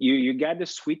 You get the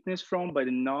sweetness from, but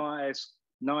not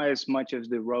as much as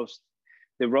the roast.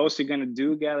 The roast you're gonna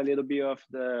get a little bit of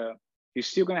you're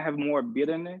still gonna have more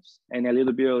bitterness and a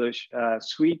little bit of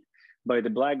sweet, but the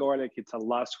black garlic, it's a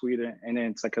lot sweeter, and then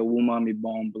it's like a umami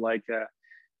bomb. Like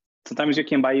sometimes you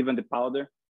can buy even the powder.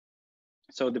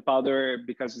 So the powder,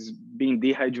 because it's being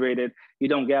dehydrated, you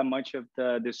don't get much of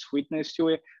the sweetness to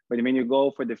it. But when you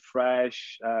go for the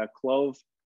fresh clove,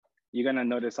 you're gonna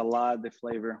notice a lot of the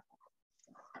flavor.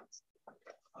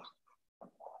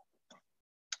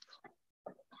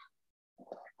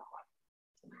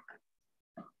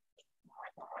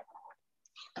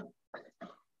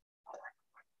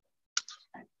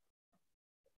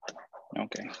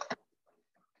 Okay.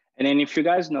 And then if you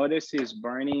guys notice it's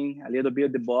burning a little bit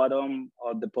at the bottom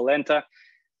of the polenta,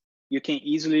 you can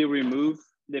easily remove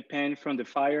the pan from the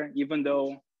fire. Even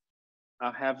though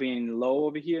I'm having low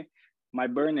over here, my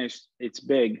burner, it's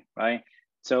big, right?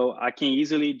 So I can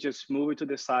easily just move it to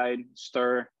the side,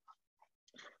 stir.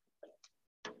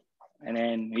 And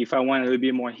then if I want a little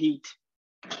bit more heat,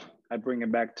 I bring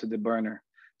it back to the burner.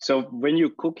 So when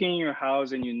you're cooking in your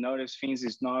house and you notice things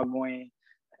is not going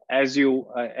as you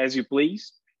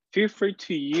please, feel free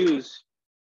to use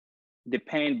the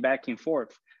pan back and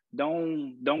forth.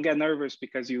 Don't get nervous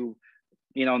because you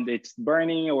know it's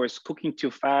burning or it's cooking too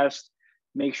fast.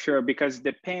 Make sure, because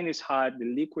the pan is hot, the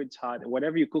liquid's hot,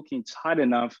 whatever you're cooking, it's hot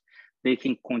enough, they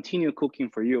can continue cooking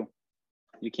for you.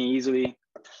 You can easily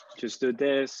just do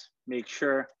this, make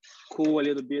sure, cool a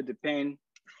little bit the pan.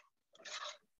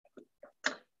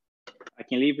 I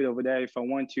can leave it over there if I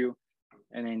want to,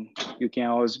 and then you can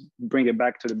always bring it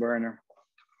back to the burner.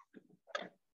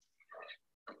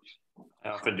 I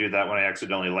often do that when I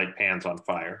accidentally light pans on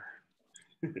fire.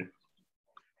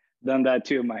 Done that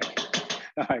too, Mike.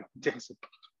 All right, Jason.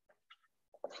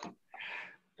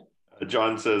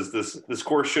 John says this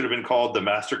course should have been called the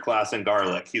Masterclass in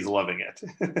Garlic. He's loving it.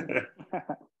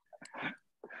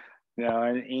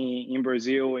 Yeah, in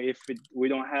Brazil, if we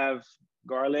don't have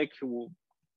garlic,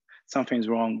 something's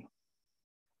wrong.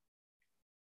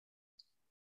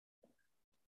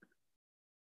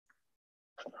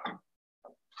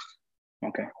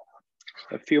 Okay,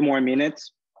 a few more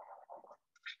minutes.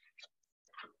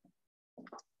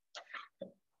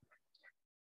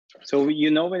 So you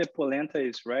know when the polenta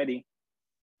is ready,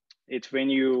 it's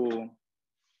when you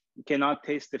cannot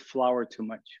taste the flour too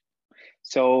much.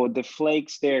 So the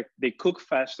flakes there, they cook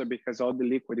faster because all the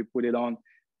liquid you put it on.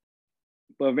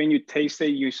 But when you taste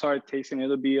it, you start tasting a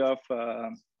little bit of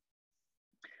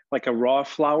like a raw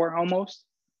flour almost.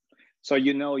 So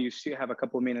you know you still have a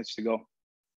couple minutes to go.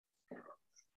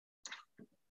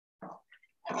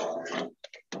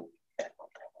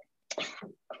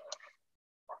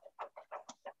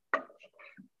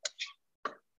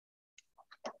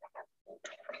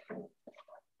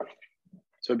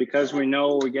 So because we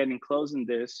know we're getting close in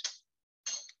this,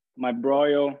 my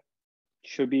broil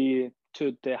should be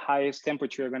to the highest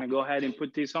temperature. I'm gonna go ahead and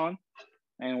put this on,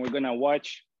 and we're gonna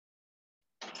watch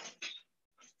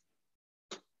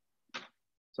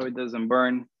so it doesn't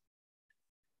burn.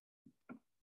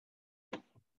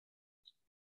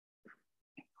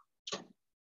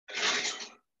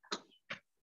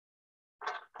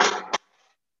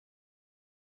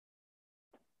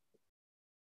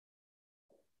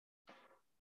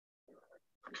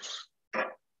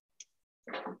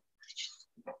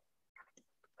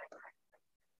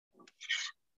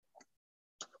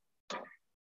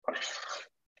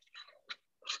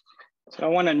 So I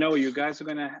want to know, you guys are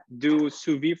gonna do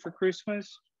sous vide for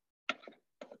Christmas?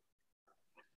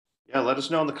 Yeah, let us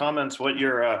know in the comments what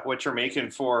you're making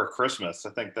for Christmas. I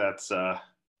think that's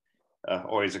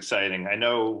always exciting. I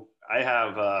know I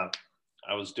have.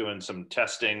 I was doing some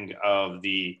testing of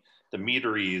the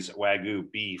Meaderies Wagyu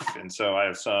beef, and so I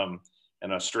have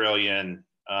an Australian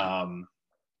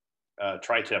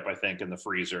tri-tip, I think, in the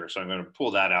freezer. So I'm going to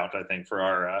pull that out, I think, for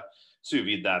our sous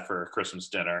vide that for Christmas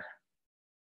dinner.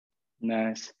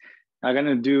 Nice. I'm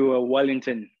gonna do a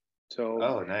Wellington. So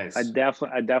oh, nice. I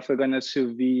definitely gonna sous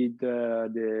vide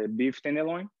the beef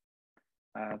tenderloin.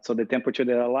 So the temperature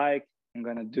that I like. I'm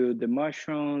gonna do the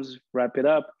mushrooms, wrap it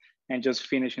up, and just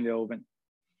finish in the oven.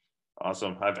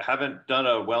 Awesome. I haven't done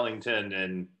a Wellington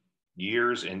in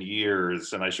years and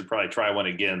years, and I should probably try one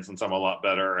again since I'm a lot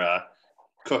better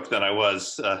cook than I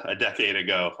was a decade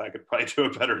ago. I could probably do a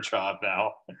better job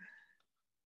now.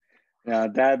 Yeah,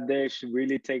 that dish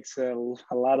really takes a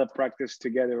lot of practice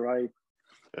together, right?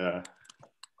 Yeah.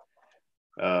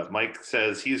 Mike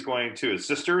says he's going to his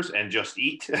sister's and just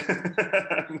eat.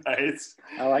 Nice.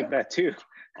 I like that too.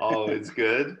 Always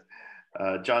good.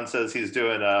 John says he's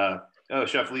doing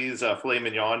Chef Lee's filet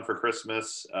mignon for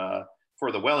Christmas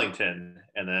for the Wellington,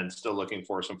 and then still looking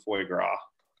for some foie gras.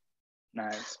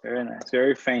 Nice,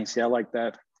 very fancy. I like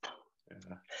that.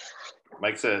 Yeah.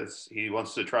 Mike says he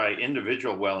wants to try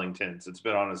individual Wellingtons. It's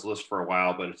been on his list for a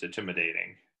while, but it's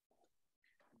intimidating.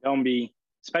 Don't be,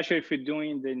 especially if you're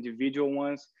doing the individual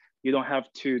ones, you don't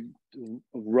have to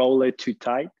roll it too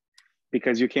tight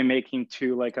because you can make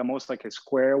into like almost like a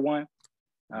square one.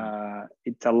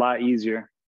 It's a lot easier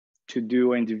to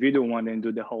do an individual one than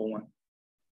do the whole one.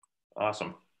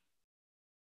 Awesome.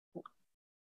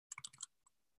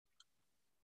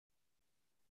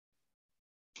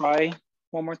 Try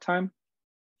one more time.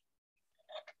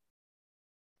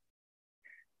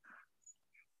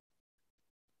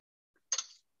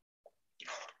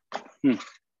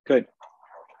 Good.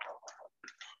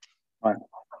 All right.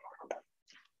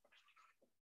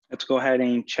 Let's go ahead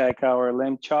and check our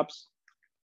lamb chops.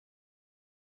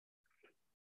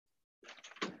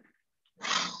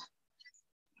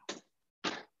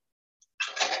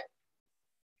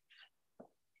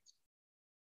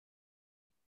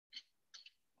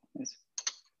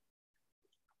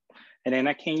 And then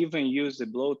I can even use the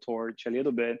blowtorch a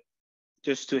little bit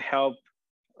just to help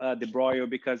the broil,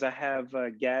 because I have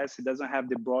gas. It doesn't have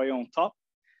the broil on top.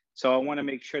 So I want to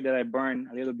make sure that I burn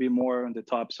a little bit more on the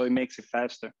top so it makes it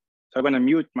faster. So I'm going to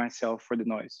mute myself for the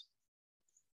noise.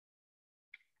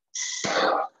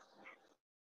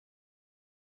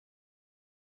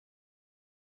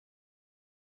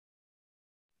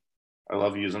 I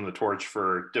love using the torch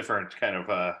for different kind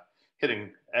of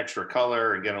hitting extra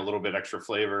color and getting a little bit extra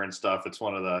flavor and stuff. It's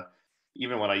one of the,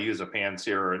 even when I use a pan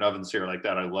sear or an oven sear like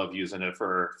that, I love using it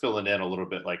for filling in a little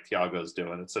bit like Thiago's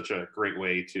doing. It's such a great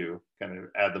way to kind of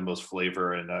add the most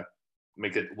flavor and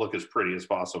make it look as pretty as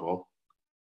possible.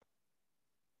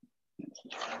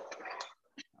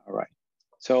 All right.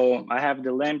 So I have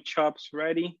the lamb chops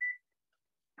ready.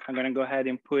 I'm going to go ahead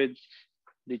and put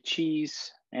the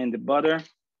cheese and the butter.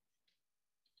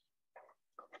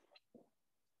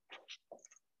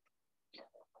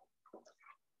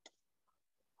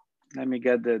 Let me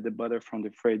get the butter from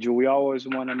the fridge. We always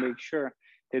want to make sure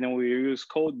that we use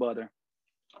cold butter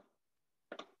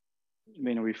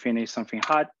when we finish something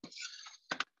hot.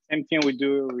 Same thing we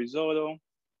do risotto.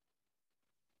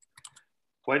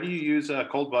 Why do you use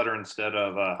cold butter instead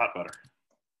of hot butter?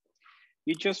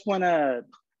 You just want to,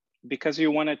 because you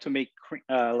want it to make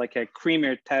like a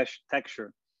creamier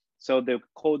texture. So the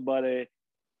cold butter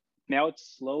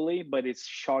melts slowly, but it's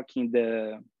shocking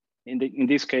in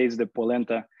this case, the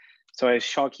polenta. So it's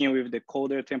shocking with the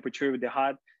colder temperature with the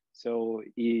hot. So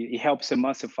it helps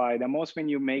emulsify. The most when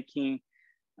you're making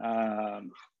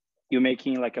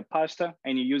like a pasta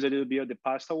and you use a little bit of the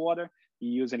pasta water,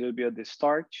 you use a little bit of the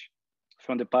starch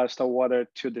from the pasta water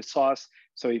to the sauce.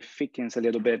 So it thickens a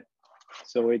little bit.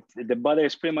 So the butter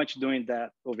is pretty much doing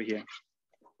that over here.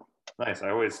 Nice.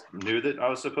 I always knew that I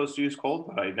was supposed to use cold,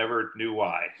 but I never knew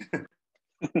why.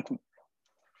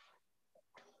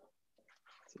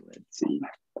 Let's see.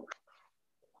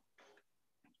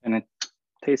 And it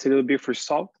tastes a little bit for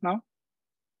salt now.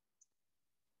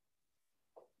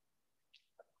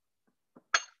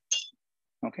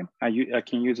 Okay, I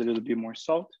can use a little bit more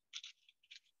salt.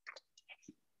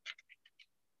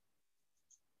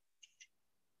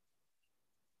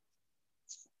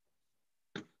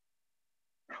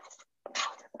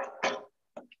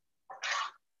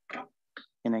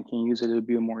 And I can use a little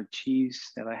bit more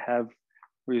cheese that I have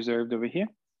reserved over here.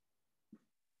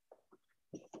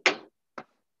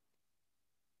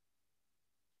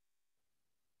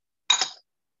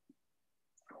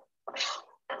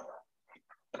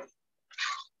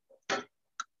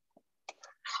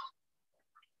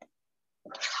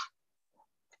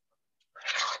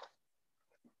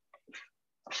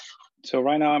 So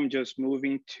right now I'm just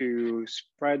moving to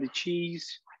spread the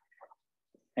cheese,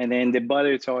 and then the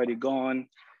butter is already gone.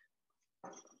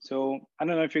 So I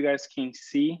don't know if you guys can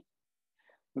see.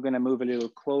 We're gonna move a little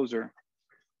closer,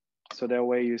 so that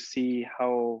way you see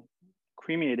how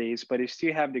creamy it is, but it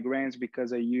still have the grains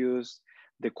because I used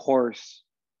the coarse.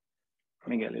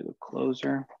 Let me get a little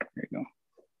closer. There you go.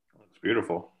 That's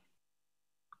beautiful.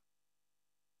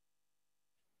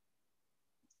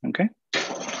 Okay.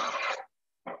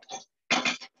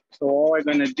 So all I'm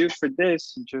gonna do for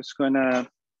this, I'm just gonna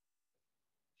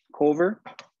cover.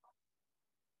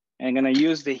 And I'm gonna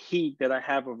use the heat that I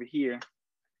have over here.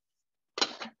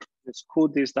 Just cool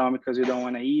this down because you don't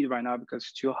wanna eat right now because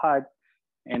it's too hot.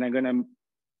 And I'm gonna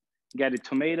get the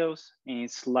tomatoes and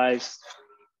slice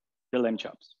the lamb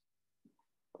chops.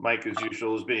 Mike, as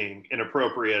usual, is being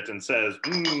inappropriate and says,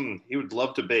 he would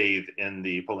love to bathe in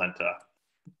the polenta.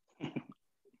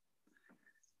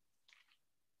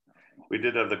 We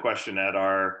did have the question at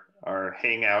our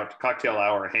hangout, cocktail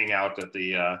hour hangout at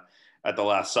the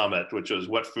last summit, which was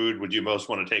what food would you most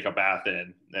want to take a bath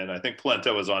in? And I think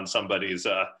polenta was on somebody's,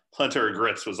 polenta or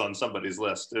grits was on somebody's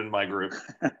list in my group.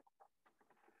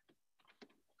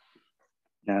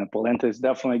 Yeah, polenta is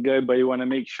definitely good, but you want to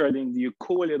make sure that you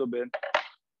cool a little bit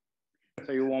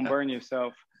so you won't burn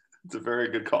yourself. It's a very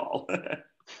good call.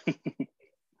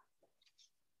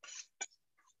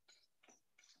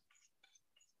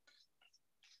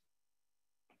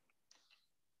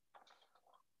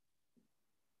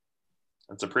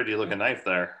 That's a pretty looking knife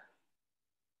there.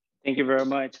 Thank you very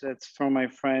much. That's from my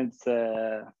friend's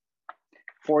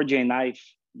 4J knife.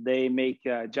 They make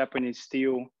Japanese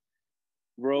steel,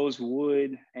 rose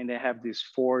wood, and they have this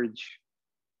forge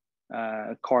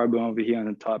carbon over here on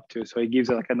the top too. So it gives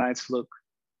it like a nice look.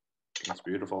 That's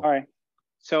beautiful. All right.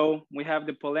 So we have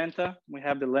the polenta, we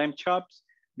have the lamb chops.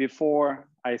 Before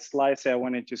I slice it, I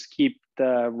want to just keep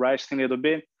the rice a little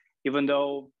bit, even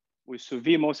though we sous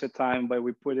vide most of the time, but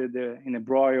we put it in a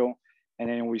broil and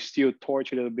then we still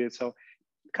torch a little bit. So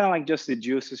kind of like just the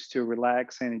juices to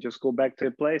relax and just go back to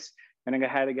the place. And then I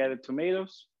had to get the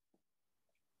tomatoes.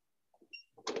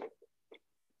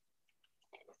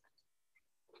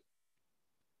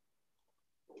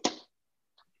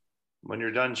 When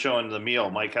you're done showing the meal,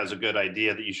 Mike has a good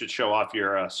idea that you should show off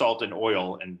your salt and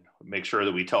oil and make sure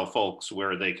that we tell folks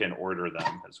where they can order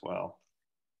them as well.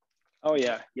 Oh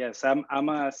yeah, yes. I'm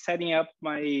setting up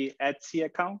my Etsy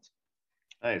account.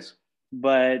 Nice.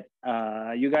 But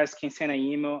you guys can send an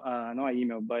email, not an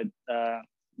email, but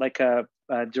like a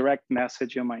direct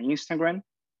message on my Instagram,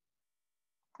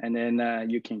 and then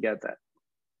you can get that.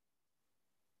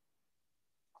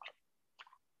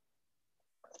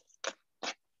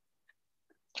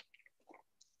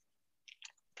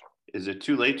 Is it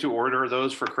too late to order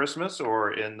those for Christmas,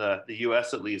 or in the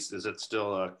US at least, is it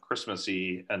still a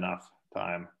Christmassy enough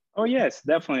time? Oh yes,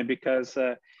 definitely, because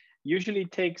usually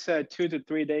it takes 2 to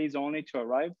 3 days only to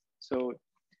arrive. So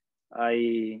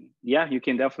yeah, you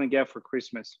can definitely get for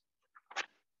Christmas.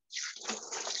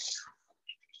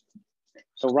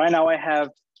 So right now I have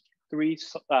 4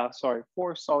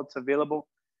 salts available.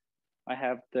 I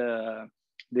have the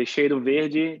Cheiro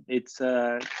Verde.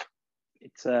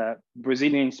 It's a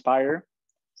Brazilian inspired.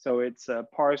 So it's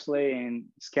parsley and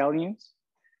scallions.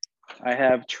 I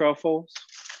have truffles,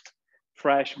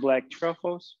 fresh black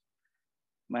truffles.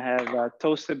 I have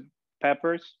toasted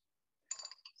peppers.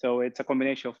 So it's a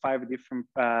combination of 5 different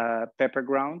pepper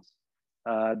grounds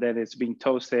that is being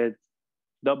toasted,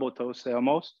 double toasted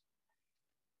almost.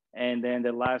 And then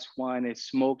the last one is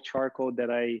smoked charcoal that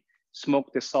I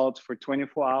smoked the salts for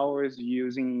 24 hours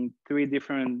using 3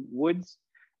 different woods.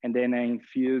 And then I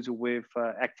infuse with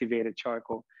activated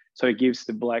charcoal. So it gives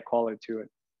the black color to it.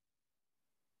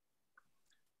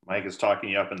 Mike is talking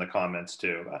you up in the comments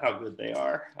too about how good they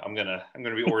are. I'm gonna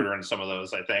be ordering some of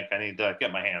those. I think I need to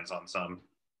get my hands on some.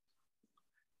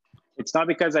 It's not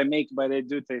because I make, but they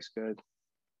do taste good.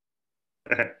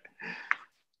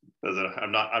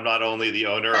 I'm not only the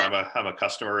owner, I'm a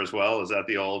customer as well. Is that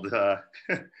the old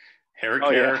hair Oh,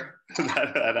 care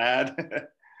that ad?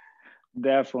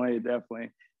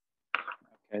 Definitely.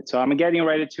 Okay, so I'm getting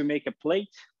ready to make a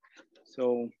plate.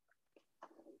 So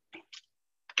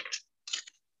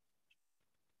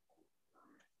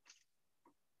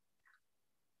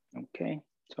okay,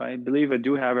 so I believe I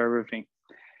do have everything.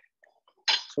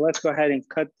 So let's go ahead and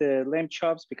cut the lamb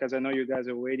chops because I know you guys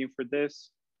are waiting for this.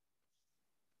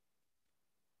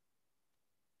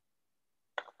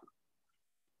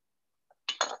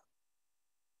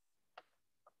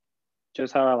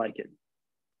 Just how I like it.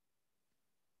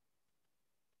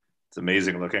 It's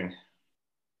amazing looking.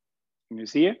 Can you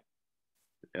see it?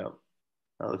 Yep,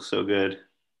 that looks so good.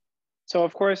 So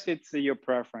of course it's your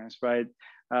preference, right?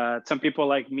 Some people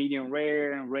like medium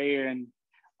rare, and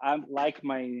I like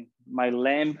my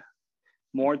lamb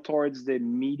more towards the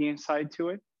medium side to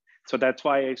it. So that's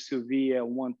why I sous vide at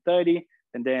 130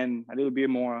 and then a little bit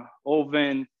more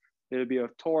oven, a little bit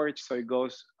of torch. So it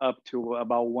goes up to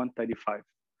about 135.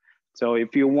 So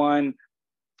if you want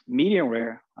medium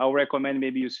rare, I'll recommend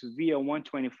maybe you sous vide at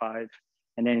 125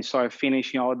 and then start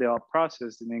finishing all the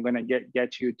process and then gonna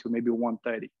get you to maybe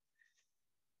 130.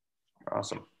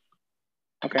 Awesome.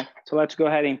 Okay, so let's go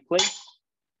ahead and plate.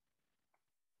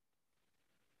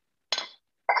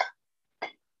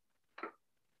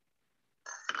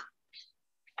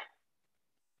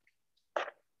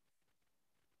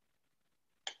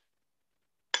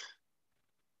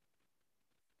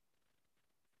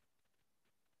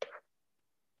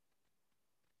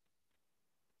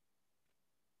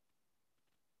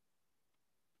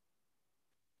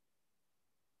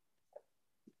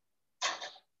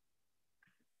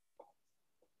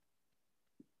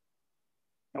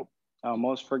 Nope, I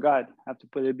almost forgot. I have to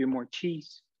put a little bit more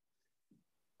cheese.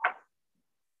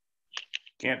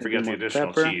 Can't forget the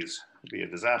additional cheese. It'd be a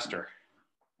disaster.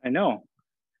 I know,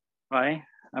 right?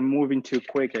 I'm moving too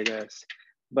quick, I guess.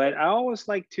 But I always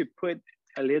like to put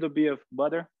a little bit of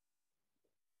butter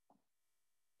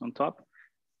on top.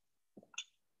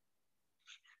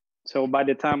 So by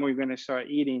the time we're gonna start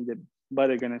eating, the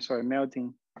butter gonna start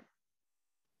melting.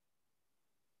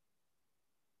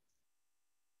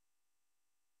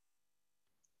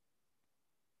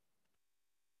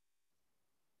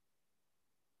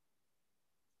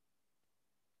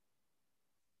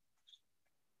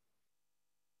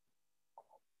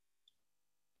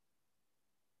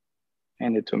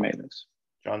 And the tomatoes.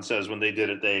 John says when they did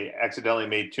it, they accidentally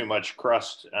made too much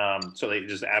crust, so they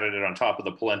just added it on top of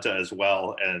the polenta as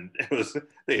well, and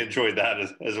they enjoyed that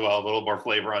as well. A little more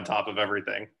flavor on top of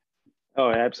everything. Oh,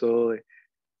 absolutely.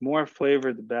 More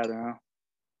flavor, the better, huh?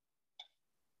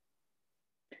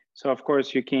 So of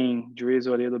course you can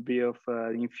drizzle a little bit of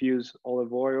infused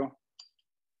olive oil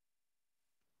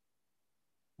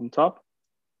on top.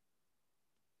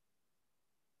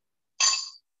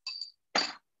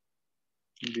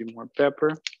 Maybe more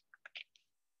pepper.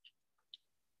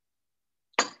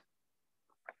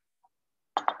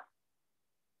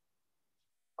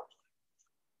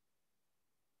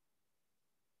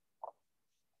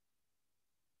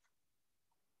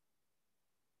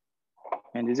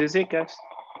 And this is it, guys.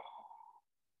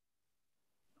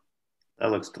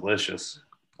 That looks delicious.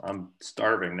 I'm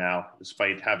starving now,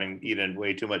 despite having eaten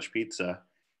way too much pizza.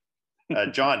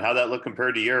 John, how'd that look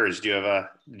compared to yours? Do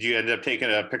you end up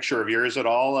taking a picture of yours at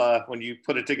all when you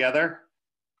put it together?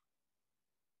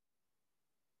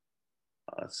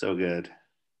 Oh, that's so good.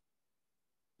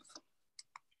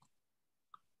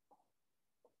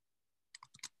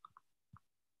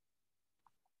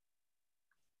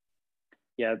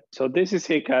 Yeah, so this is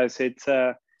it, guys. It's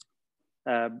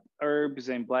herbs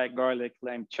and black garlic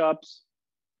lamb chops.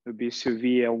 It would be sous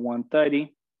vide at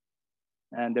 130.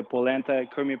 And the polenta,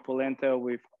 creamy polenta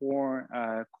with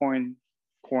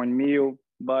cornmeal,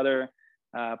 butter,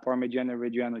 Parmigiano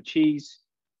Reggiano cheese.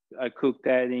 I cooked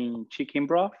that in chicken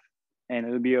broth and a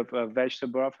little bit of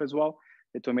vegetable broth as well.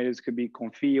 The tomatoes could be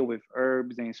confit with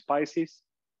herbs and spices.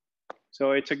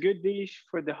 So it's a good dish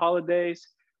for the holidays.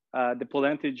 The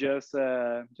polenta is just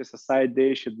a side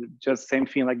dish, just same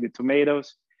thing like the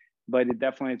tomatoes, but it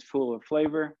definitely is full of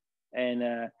flavor.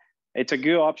 And it's a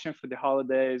good option for the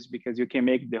holidays because you can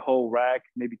make the whole rack,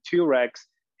 maybe 2 racks,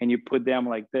 and you put them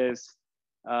like this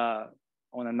on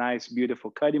a nice,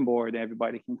 beautiful cutting board.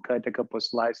 Everybody can cut a couple of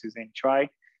slices and try.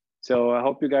 So I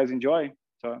hope you guys enjoy.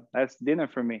 So that's dinner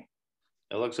for me.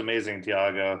 It looks amazing,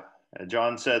 Thiago.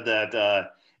 John said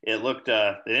that it looked.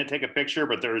 They didn't take a picture,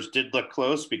 but theirs did look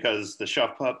close because the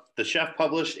chef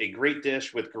published a great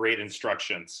dish with great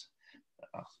instructions.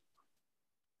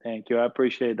 Thank you. I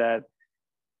appreciate that.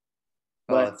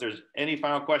 Well, if there's any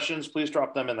final questions, please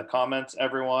drop them in the comments,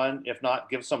 everyone. If not,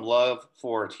 give some love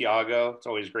for Thiago. It's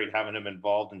always great having him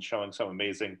involved and showing some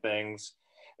amazing things.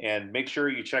 And make sure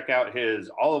you check out his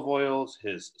olive oils,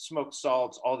 his smoked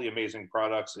salts, all the amazing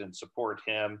products, and support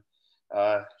him.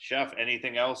 Chef,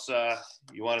 anything else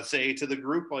you want to say to the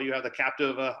group while you have the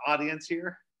captive audience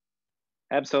here?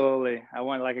 Absolutely. I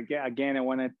want, I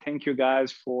want to thank you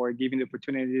guys for giving the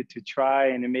opportunity to try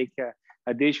and make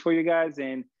a dish for you guys.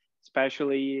 And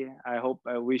especially, I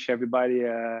wish everybody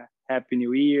a Happy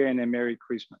New Year and a Merry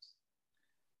Christmas.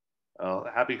 Well,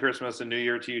 Happy Christmas and New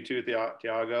Year to you too,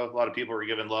 Thiago. A lot of people are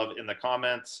giving love in the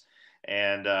comments,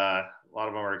 and a lot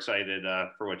of them are excited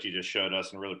for what you just showed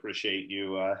us, and really appreciate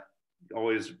you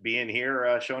always being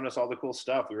here, showing us all the cool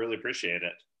stuff. We really appreciate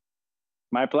it.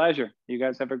 My pleasure. You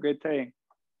guys have a great day.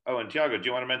 Oh, and Thiago, do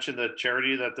you want to mention the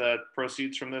charity that the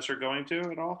proceeds from this are going to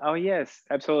at all? Oh, yes,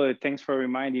 absolutely. Thanks for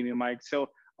reminding me, Mike. So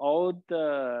all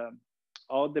the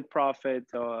profit,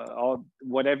 all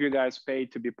whatever you guys pay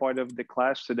to be part of the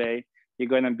class today, you're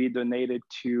going to be donated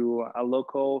to a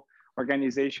local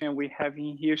organization we have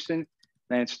in Houston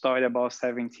that started about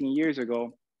 17 years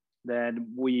ago. That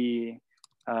we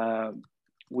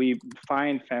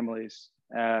find families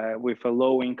with a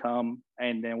low income,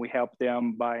 and then we help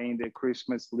them buying the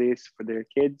Christmas list for their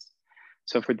kids.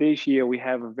 So for this year, we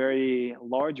have a very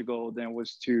large goal that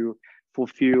was to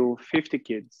fulfill 50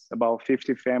 kids, about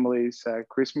 50 families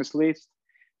Christmas list.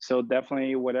 So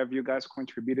definitely whatever you guys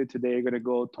contributed today, you're going to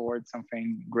go towards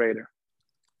something greater.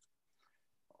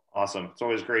 Awesome. It's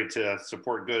always great to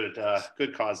support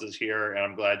good causes here. And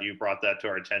I'm glad you brought that to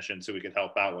our attention so we could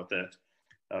help out with it.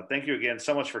 Thank you again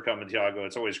so much for coming, Thiago.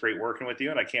 It's always great working with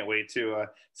you, and I can't wait to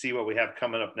see what we have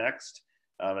coming up next.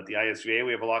 At the ISVA,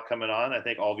 we have a lot coming on. I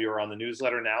think all of you are on the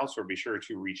newsletter now, so be sure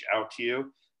to reach out to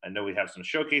you. I know we have some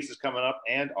showcases coming up,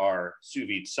 and our Sous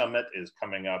Vide Summit is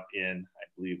coming up in, I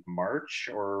believe, March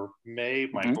or May.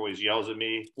 Mike always yells at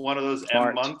me. One of those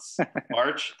M months.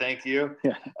 March, thank you.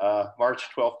 Yeah. March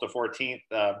 12th to 14th.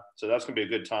 So that's going to be a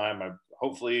good time.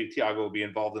 Hopefully, Thiago will be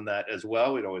involved in that as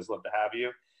well. We'd always love to have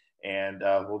you. And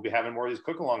we'll be having more of these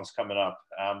Cookalongs coming up.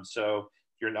 So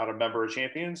if you're not a member of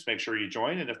Champions, make sure you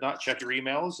join. And if not, check your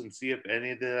emails and see if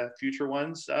any of the future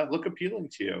ones look appealing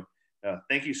to you.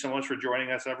 Thank you so much for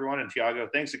joining us, everyone. And Thiago,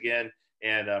 thanks again.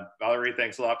 And Valerie,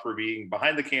 thanks a lot for being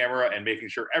behind the camera and making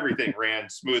sure everything ran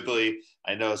smoothly.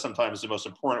 I know sometimes the most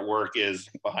important work is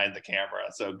behind the camera.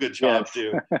 So good job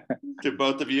to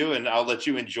both of you. And I'll let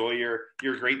you enjoy your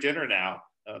great dinner now.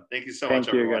 Thank you so much,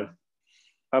 everyone.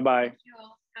 Bye-bye. Thank you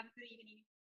all. Have a good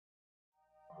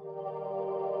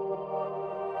evening.